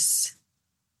this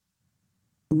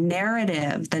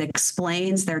narrative that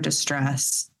explains their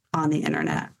distress on the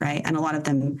internet, right? And a lot of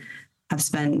them have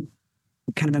kind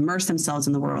of immersed themselves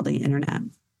in the world of the internet.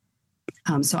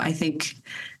 So I think,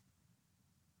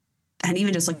 and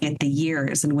even just looking at the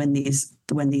years and when these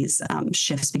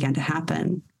shifts began to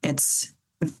happen, it's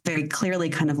very clearly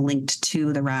kind of linked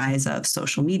to the rise of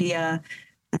social media,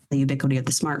 the ubiquity of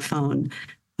the smartphone,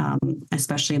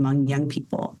 especially among young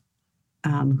people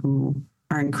who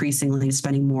are increasingly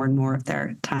spending more and more of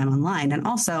their time online. And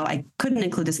also, I couldn't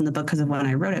include this in the book because of when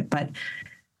I wrote it, but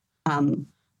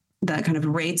the kind of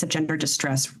rates of gender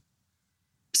distress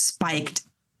spiked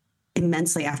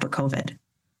immensely after COVID,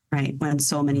 right? When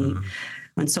so many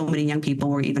young people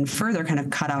were even further kind of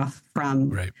cut off from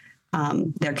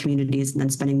their communities and then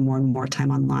spending more and more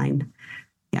time online.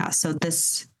 Yeah. So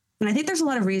and I think there's a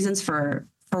lot of reasons for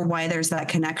why there's that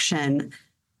connection.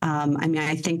 I mean,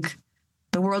 I think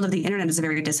the world of the internet is a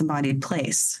very disembodied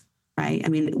place, right? I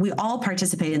mean, we all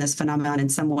participate in this phenomenon in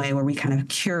some way where we kind of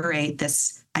curate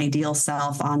this ideal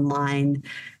self online.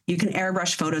 You can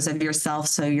airbrush photos of yourself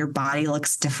so your body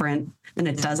looks different than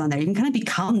it does on there. You can kind of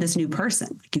become this new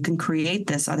person. You can create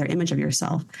this other image of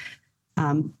yourself.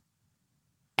 And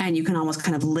you can almost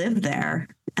kind of live there.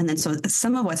 And then so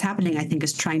some of what's happening, I think,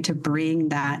 is trying to bring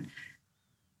that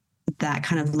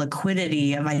kind of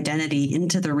liquidity of identity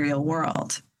into the real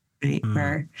world, right?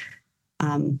 Where,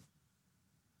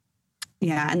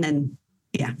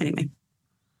 anyway.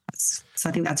 So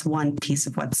I think that's one piece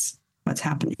of what's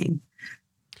happening.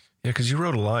 Yeah, because you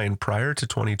wrote a line, prior to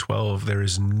 2012, there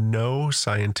is no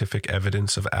scientific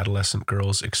evidence of adolescent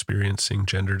girls experiencing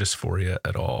gender dysphoria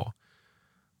at all.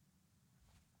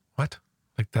 What?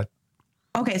 Like that?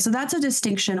 Okay, so that's a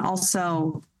distinction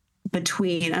also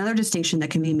another distinction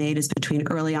that can be made is between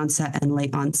early onset and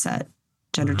late onset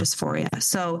gender dysphoria.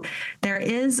 So there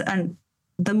is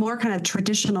the more kind of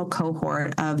traditional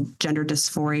cohort of gender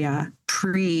dysphoria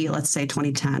let's say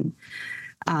 2010,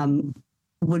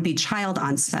 would be child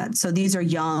onset. So these are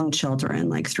young children,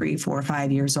 like 3, 4,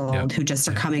 5 years old, who just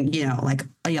are coming, like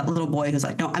a little boy who's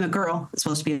like, no, I'm a girl. It's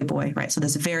supposed to be a boy, right? So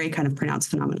this very kind of pronounced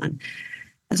phenomenon.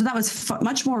 And so that was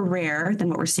much more rare than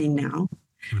what we're seeing now.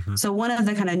 So one of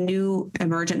the kind of new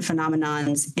emergent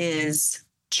phenomenons is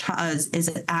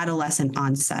adolescent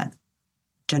onset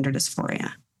gender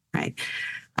dysphoria, right?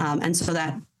 And so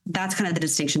that's kind of the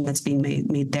distinction that's being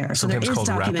made there. So sometimes there is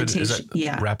documentation.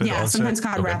 Rapid onset? Sometimes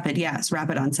called rapid. Yes,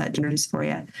 rapid onset gender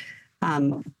dysphoria.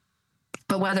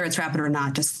 But whether it's rapid or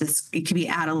not, it could be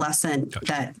adolescent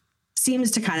that seems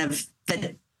to kind of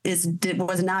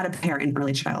was not apparent in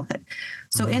early childhood.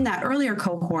 So in that earlier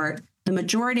cohort, the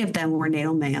majority of them were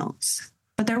natal males,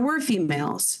 but there were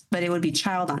females, but it would be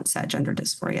child onset gender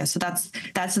dysphoria. So that's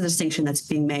the distinction that's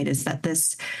being made, is that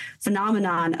this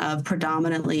phenomenon of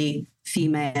predominantly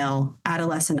female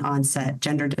adolescent onset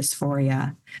gender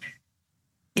dysphoria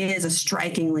is a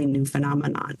strikingly new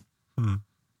phenomenon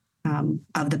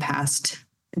of the past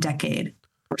decade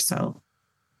or so.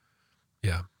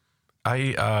 Yeah.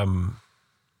 I'm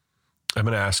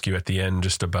going to ask you at the end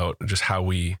just about just how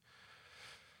we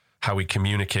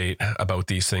communicate about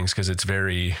these things, because it's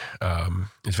very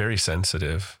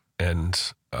sensitive,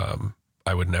 and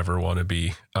I would never want to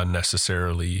be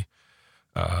unnecessarily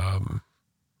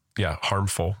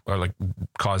harmful or like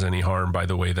cause any harm by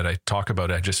the way that I talk about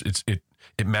it.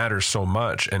 It matters so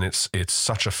much, and it's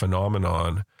such a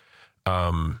phenomenon.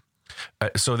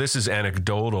 So this is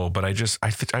anecdotal, but I just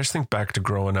think back to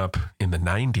growing up in the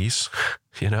 90s,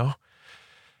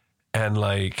 and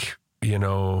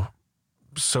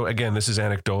so again, this is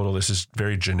anecdotal. This is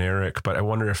very generic, but I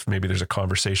wonder if maybe there's a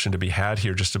conversation to be had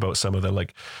here just about some of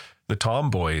the the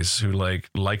tomboys who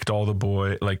liked all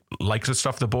the liked the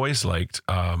stuff the boys liked,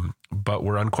 but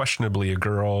were unquestionably a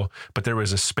girl, but there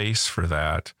was a space for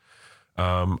that.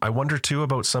 I wonder too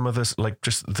about some of this, like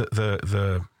just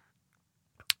the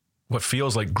what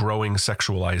feels like growing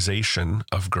sexualization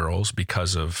of girls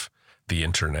because of the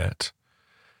internet,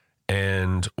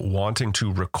 and wanting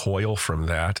to recoil from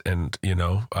that. And,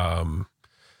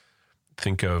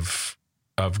 think of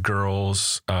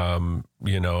girls,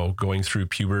 going through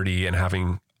puberty and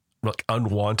having like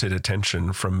unwanted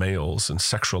attention from males and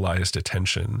sexualized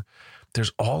attention.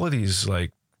 There's all of these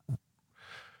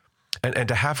and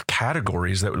to have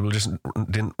categories that just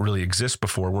didn't really exist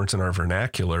before, weren't in our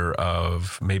vernacular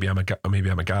of maybe I'm a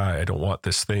guy, I don't want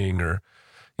this thing, or,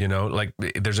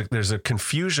 there's a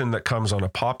confusion that comes on a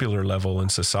popular level in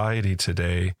society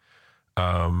today.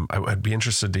 I'd be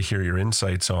interested to hear your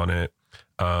insights on it.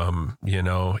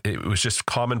 It was just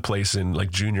commonplace in like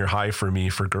junior high for me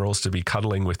for girls to be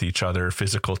cuddling with each other,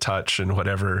 physical touch and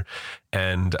whatever.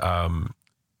 And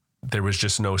there was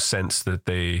just no sense that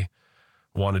they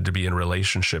wanted to be in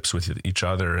relationships with each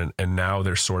other. And now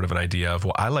there's sort of an idea of,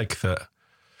 well, I like the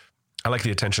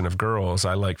attention of girls.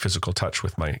 I like physical touch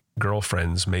with my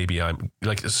girlfriends. Maybe I'm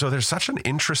like, so there's such an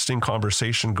interesting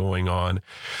conversation going on.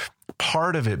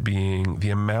 Part of it being the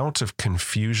amount of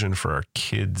confusion for our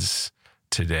kids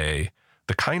today,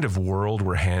 the kind of world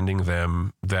we're handing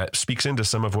them that speaks into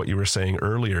some of what you were saying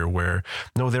earlier, where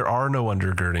no, there are no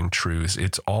undergirding truths.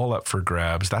 It's all up for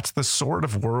grabs. That's the sort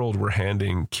of world we're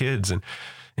handing kids. And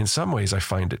in some ways I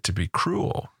find it to be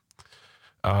cruel.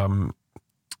 What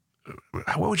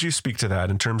would you speak to that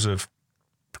in terms of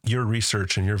your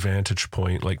research and your vantage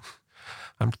point? Like,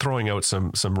 I'm throwing out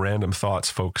some random thoughts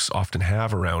folks often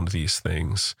have around these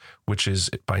things, which is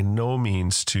by no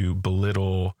means to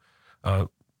belittle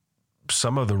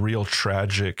some of the real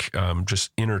tragic, just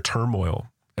inner turmoil.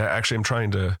 Actually, I'm trying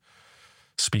to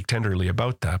speak tenderly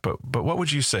about that, but what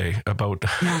would you say about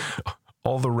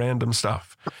all the random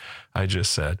stuff I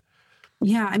just said?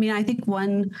 Yeah. I mean, I think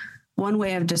one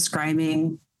way of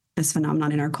describing this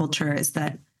phenomenon in our culture is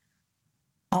that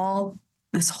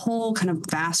this whole kind of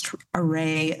vast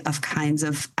array of kinds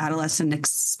of adolescent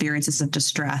experiences of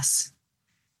distress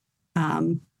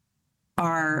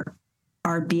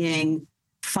are being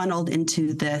funneled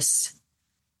into this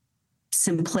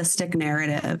simplistic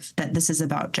narrative that this is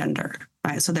about gender,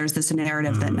 right? So there's this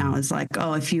narrative that now is like,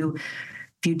 oh, if you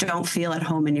don't feel at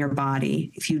home in your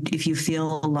body, if you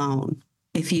feel alone,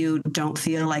 if you don't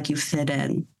feel like you fit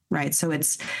in, right? So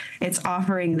it's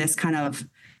offering this kind of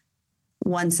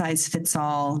one size fits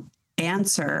all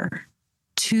answer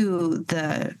to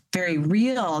the very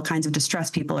real kinds of distress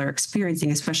people are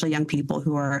experiencing, especially young people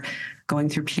who are going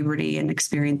through puberty and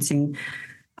experiencing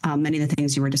many of the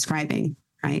things you were describing,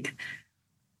 right?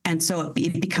 And so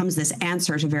it becomes this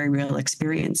answer to very real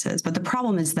experiences. But the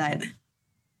problem is that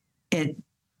it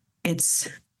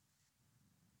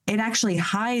actually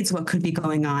hides what could be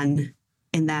going on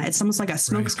in that. It's almost like a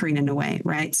smokescreen in a way,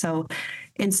 right? So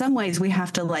in some ways we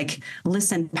have to like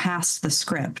listen past the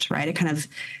script, right?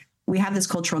 We have this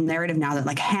cultural narrative now that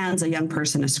like hands a young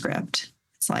person a script.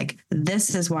 It's like,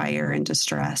 this is why you're in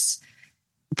distress.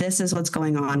 This is what's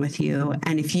going on with you.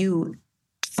 And if you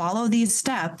follow these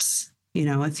steps,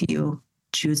 if you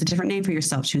choose a different name for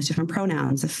yourself, choose different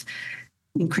pronouns, if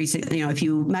you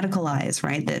medicalize,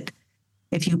 right? That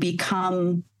if you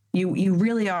become, you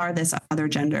really are this other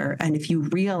gender. And if you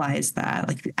realize that,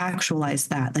 like you actualize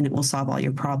that, then it will solve all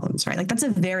your problems, right? Like that's a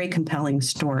very compelling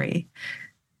story,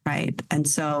 right? And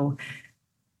so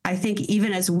I think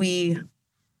even as we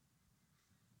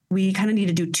kind of need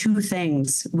to do two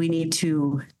things. We need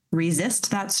to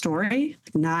resist that story,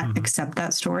 not accept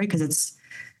that story because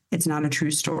it's not a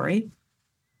true story.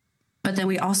 But then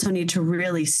we also need to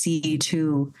really see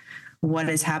to what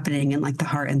is happening in like the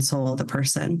heart and soul of the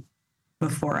person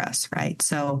before us, right?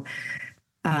 So,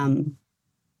 I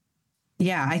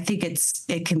think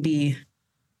it can be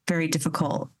very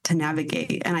difficult to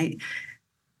navigate. And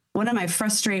one of my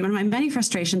many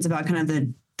frustrations about kind of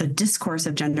the discourse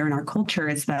of gender in our culture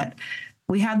is that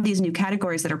we have these new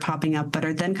categories that are popping up, but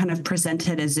are then kind of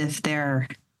presented as if they're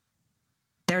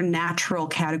natural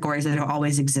categories that have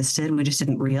always existed. We just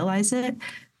didn't realize it,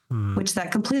 which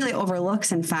that completely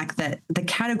overlooks, in fact, that the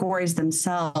categories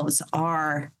themselves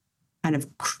are kind of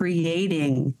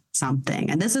creating something.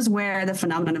 And this is where the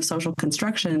phenomenon of social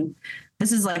construction,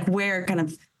 this is like where kind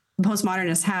of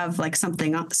postmodernists have like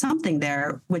something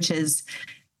there, which is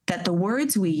that the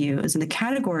words we use and the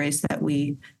categories that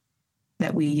we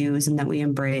use and that we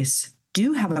embrace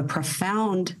do have a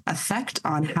profound effect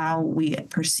on how we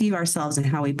perceive ourselves and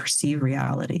how we perceive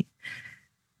reality.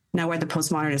 Now, where the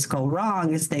postmodernists go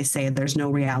wrong is they say there's no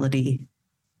reality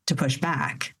to push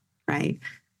back, right?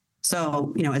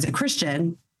 So, as a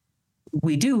Christian,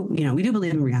 we do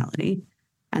believe in reality.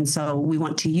 And so we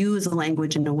want to use the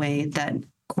language in a way that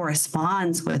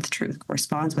corresponds with truth,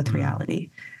 corresponds with reality,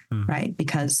 right?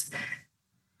 Because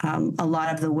a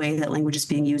lot of the way that language is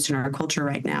being used in our culture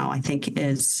right now, I think,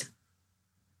 is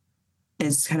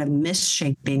kind of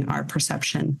misshaping our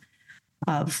perception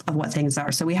of what things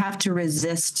are. So we have to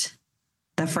resist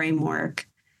the framework,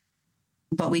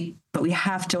 but we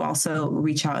have to also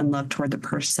reach out and love toward the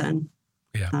person.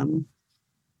 Yeah.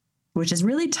 Which is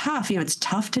really tough. It's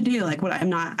tough to do. Like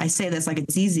I say this like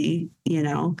it's easy,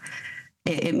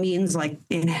 it means like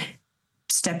in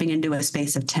stepping into a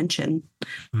space of tension,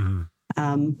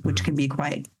 which can be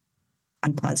quite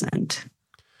unpleasant.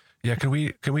 Yeah. Can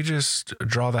we just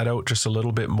draw that out just a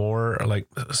little bit more? Like,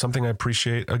 something I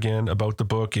appreciate again about the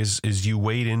book is you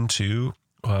wade into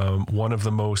one of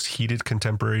the most heated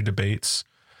contemporary debates.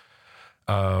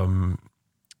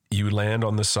 You land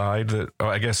on the side that,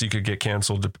 I guess you could get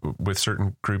canceled with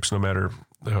certain groups, no matter,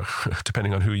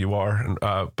 depending on who you are.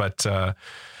 But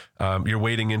you're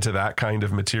wading into that kind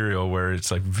of material where it's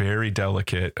like very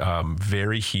delicate,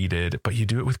 very heated, but you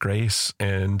do it with grace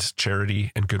and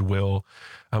charity and goodwill.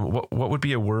 What would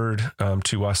be a word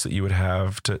to us that you would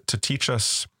have to teach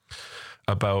us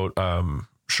about,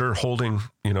 holding,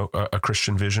 a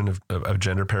Christian vision of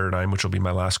gender paradigm, which will be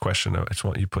my last question. I just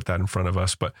want you to put that in front of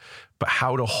us, but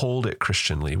how to hold it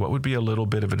Christianly. What would be a little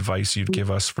bit of advice you'd give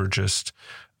us for just,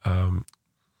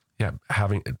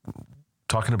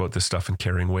 talking about this stuff in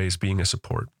caring ways, being a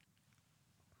support?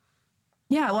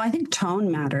 Yeah, well, I think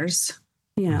tone matters.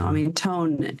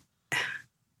 Tone,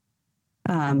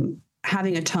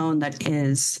 having a tone that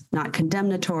is not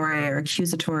condemnatory or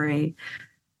accusatory,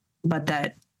 but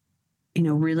that,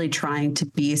 really trying to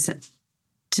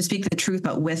speak the truth,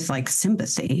 but with like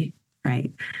sympathy,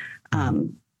 right?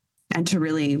 And to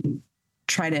really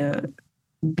try to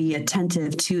be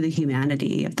attentive to the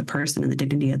humanity of the person and the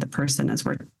dignity of the person as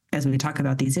we talk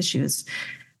about these issues.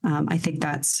 I think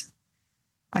that's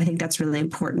really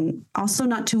important. Also,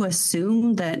 not to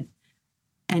assume that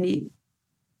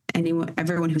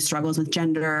everyone who struggles with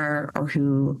gender or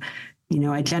who,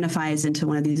 identifies into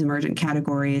one of these emergent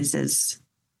categories is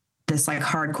this like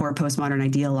hardcore postmodern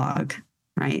ideologue,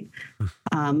 right?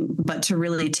 But to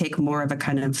really take more of a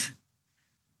kind of,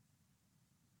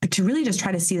 to really just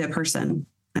try to see the person,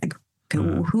 like,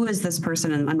 okay, who is this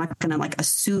person? And I'm not going to like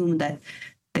assume that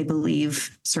they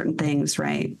believe certain things,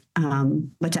 right?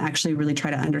 But to actually really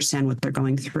try to understand what they're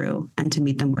going through and to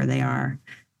meet them where they are.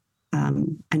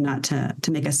 And not to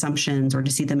make assumptions or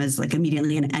to see them as like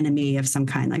immediately an enemy of some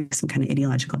kind, like some kind of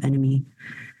ideological enemy.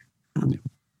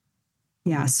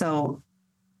 Yeah. So,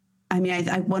 I mean,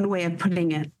 one way of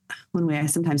putting it, one way I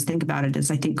sometimes think about it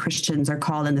is I think Christians are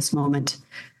called in this moment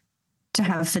to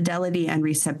have fidelity and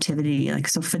receptivity. Like,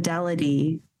 so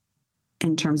fidelity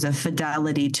in terms of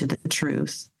fidelity to the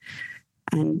truth,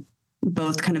 and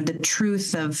both kind of the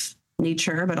truth of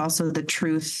nature, but also the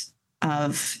truth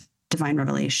of divine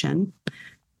revelation,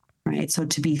 right? So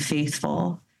to be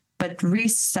faithful, but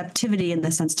receptivity in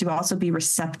the sense to also be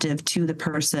receptive to the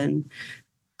person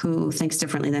who thinks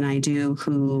differently than I do,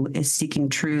 who is seeking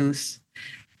truth,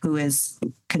 who is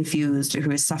confused, or who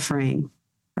is suffering,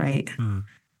 right?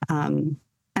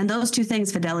 And those two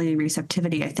things, fidelity and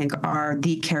receptivity, I think are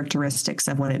the characteristics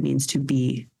of what it means to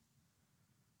be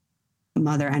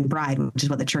mother and bride, which is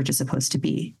what the church is supposed to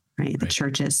be, right? The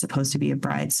church is supposed to be a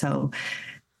bride. So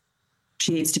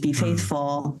she needs to be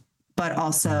faithful, but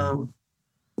also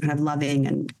kind of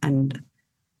loving and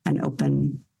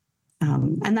open.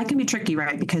 And that can be tricky,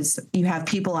 right? Because you have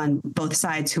people on both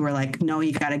sides who are like, no,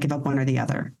 you got to give up one or the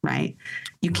other, right?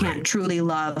 You can't truly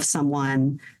love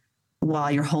someone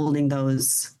while you're holding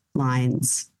those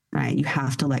lines, right? You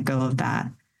have to let go of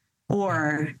that.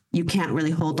 Or you can't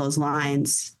really hold those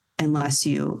lines unless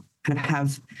you kind of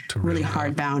have really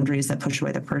hard boundaries that push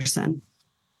away the person.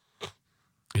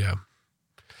 Yeah.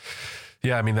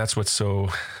 Yeah. I mean, that's what's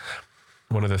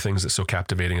one of the things that's so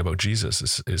captivating about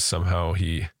Jesus is somehow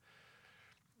he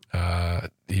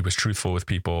was truthful with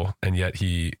people, and yet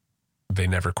they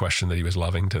never questioned that he was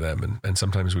loving to them. And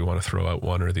sometimes we want to throw out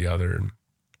one or the other, and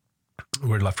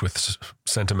we're left with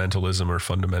sentimentalism or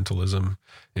fundamentalism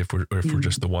if we're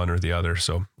just the one or the other.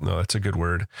 So no, that's a good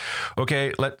word.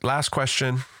 Okay. Last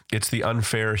question. It's the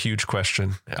unfair, huge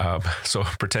question. So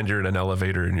pretend you're in an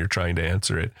elevator and you're trying to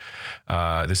answer it.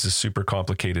 This is super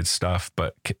complicated stuff,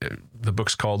 but the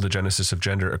book's called The Genesis of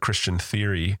Gender, a Christian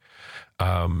Theory.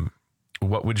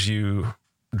 What would you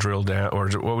drill down, or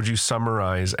what would you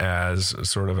summarize as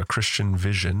sort of a Christian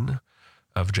vision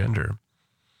of gender?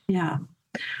 Yeah,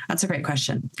 that's a great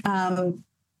question.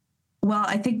 Well,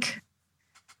 I think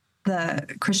the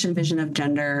Christian vision of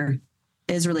gender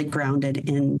is really grounded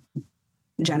in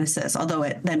Genesis, although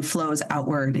it then flows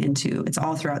outward it's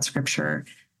all throughout Scripture,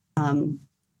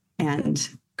 and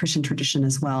Christian tradition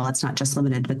as well. It's not just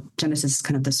limited, but Genesis is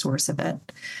kind of the source of it,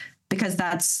 because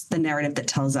that's the narrative that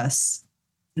tells us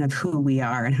kind of who we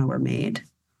are and how we're made.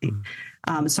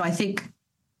 So I think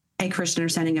a Christian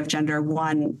understanding of gender,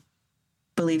 one,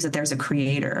 believes that there's a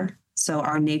creator. So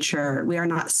our nature, we are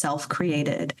not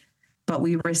self-created, but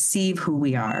we receive who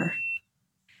we are.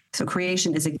 So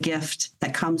creation is a gift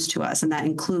that comes to us, and that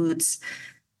includes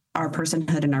our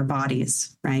personhood and our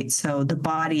bodies, right? So the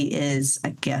body is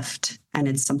a gift, and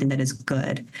it's something that is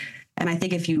good. And I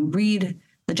think if you read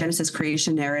the Genesis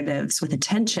creation narratives with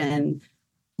attention,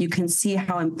 you can see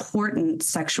how important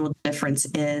sexual difference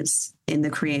is in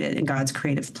God's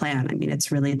creative plan. I mean,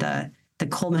 it's really the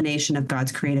culmination of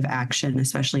God's creative action,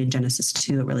 especially in Genesis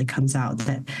 2. It really comes out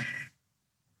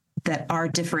that our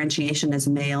differentiation as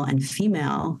male and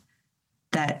female,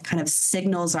 that kind of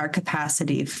signals our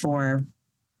capacity for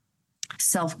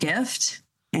self-gift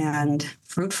and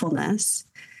fruitfulness,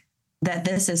 that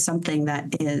this is something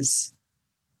that is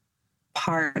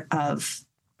part of,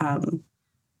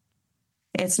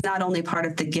 it's not only part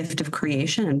of the gift of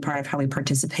creation and part of how we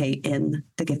participate in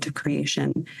the gift of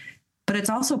creation, but it's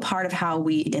also part of how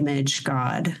we image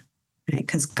God, right?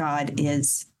 Because God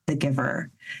is the giver.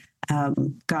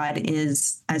 God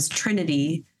is, as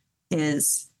Trinity,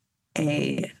 is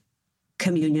a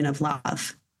communion of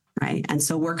love, right? And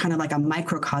so we're kind of like a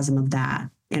microcosm of that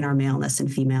in our maleness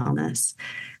and femaleness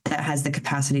that has the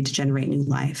capacity to generate new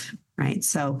life, right?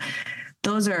 So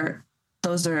those are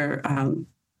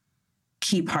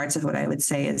key parts of what I would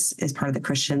say is part of the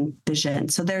Christian vision.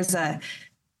 So there's a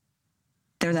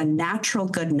natural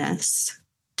goodness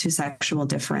to sexual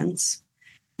difference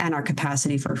and our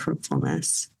capacity for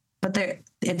fruitfulness. But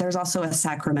there's also a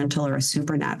sacramental or a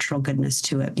supernatural goodness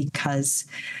to it, because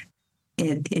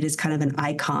it is kind of an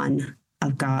icon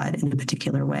of God in a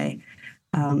particular way.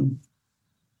 And,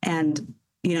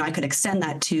 I could extend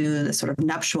that to the sort of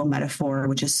nuptial metaphor,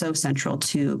 which is so central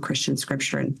to Christian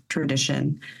scripture and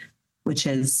tradition, which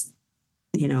is,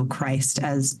 Christ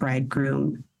as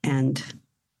bridegroom and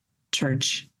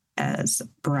church as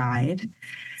bride.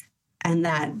 And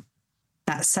that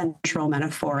central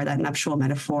metaphor, that nuptial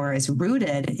metaphor, is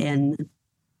rooted in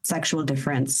sexual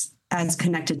difference as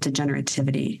connected to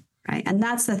generativity, right? And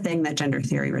that's the thing that gender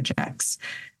theory rejects.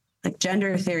 Like,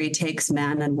 gender theory takes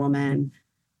man and woman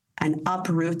and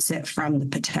uproots it from the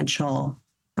potential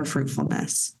for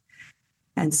fruitfulness.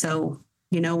 And so,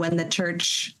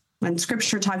 when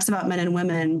scripture talks about men and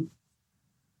women,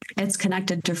 it's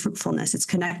connected to fruitfulness. It's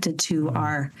connected to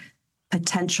our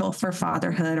potential for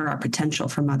fatherhood or our potential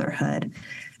for motherhood.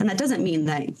 And that doesn't mean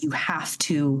that you have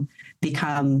to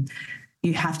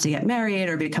get married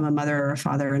or become a mother or a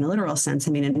father in a literal sense.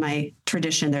 I mean, in my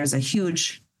tradition, there's a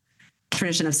huge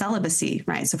tradition of celibacy,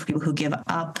 right? So for people who give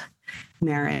up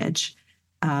marriage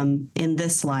in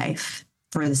this life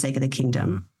for the sake of the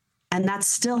kingdom. And that's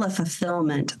still a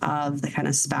fulfillment of the kind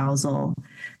of spousal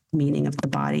meaning of the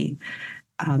body,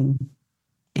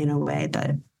 in a way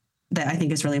that I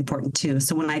think is really important too.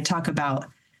 So when I talk about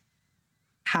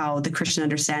how the Christian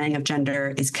understanding of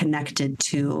gender is connected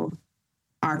to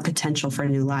our potential for a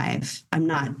new life, I'm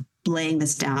not laying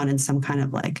this down in some kind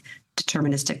of like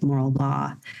deterministic moral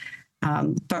law,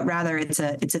 but rather it's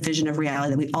a vision of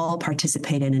reality that we all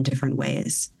participate in different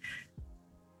ways.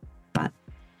 But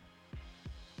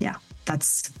yeah,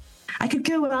 I could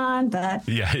go on, but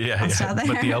yeah.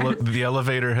 But the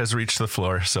elevator has reached the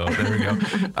floor, so there we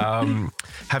go.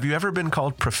 Have you ever been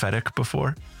called prophetic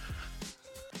before?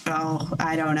 Oh,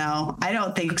 I don't know. I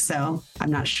don't think so.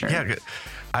 I'm not sure. Yeah,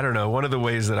 I don't know. One of the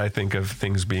ways that I think of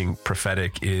things being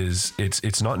prophetic is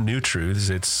it's not new truths.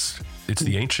 It's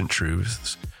the ancient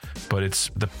truths, but it's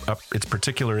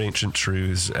particular ancient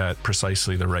truths at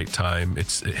precisely the right time.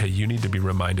 Hey, you need to be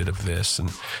reminded of this. And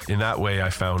in that way, I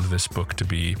found this book to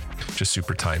be just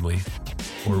super timely,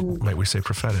 or might we say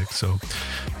prophetic. So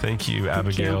thank you,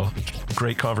 Abigail. Thank you.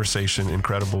 Great conversation,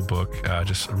 incredible book.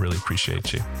 Just really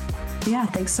appreciate you. Yeah,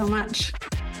 thanks so much.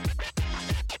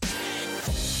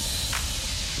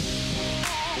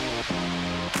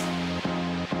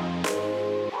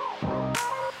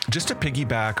 Just to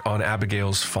piggyback on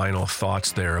Abigail's final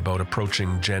thoughts there about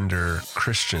approaching gender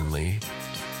Christianly,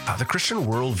 the Christian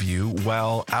worldview,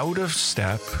 while out of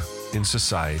step in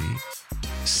society,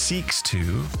 seeks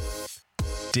to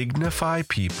dignify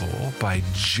people by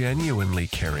genuinely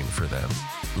caring for them,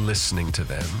 listening to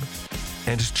them,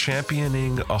 and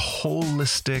championing a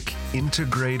holistic,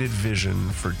 integrated vision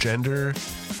for gender,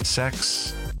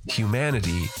 sex,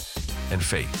 humanity, and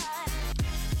faith.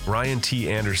 Ryan T.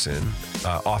 Anderson,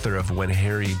 author of When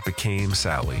Harry Became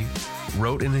Sally,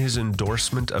 wrote in his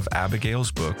endorsement of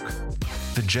Abigail's book,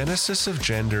 "The Genesis of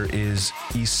Gender is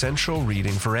essential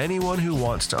reading for anyone who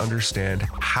wants to understand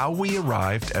how we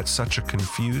arrived at such a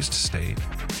confused state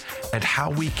and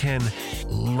how we can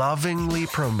lovingly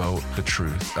promote the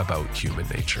truth about human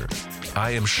nature."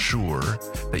 I am sure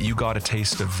that you got a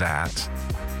taste of that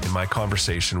in my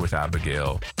conversation with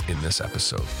Abigail in this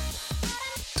episode.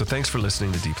 So thanks for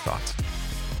listening to Deep Thoughts.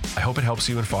 I hope it helps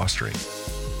you in fostering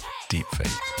deep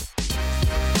faith.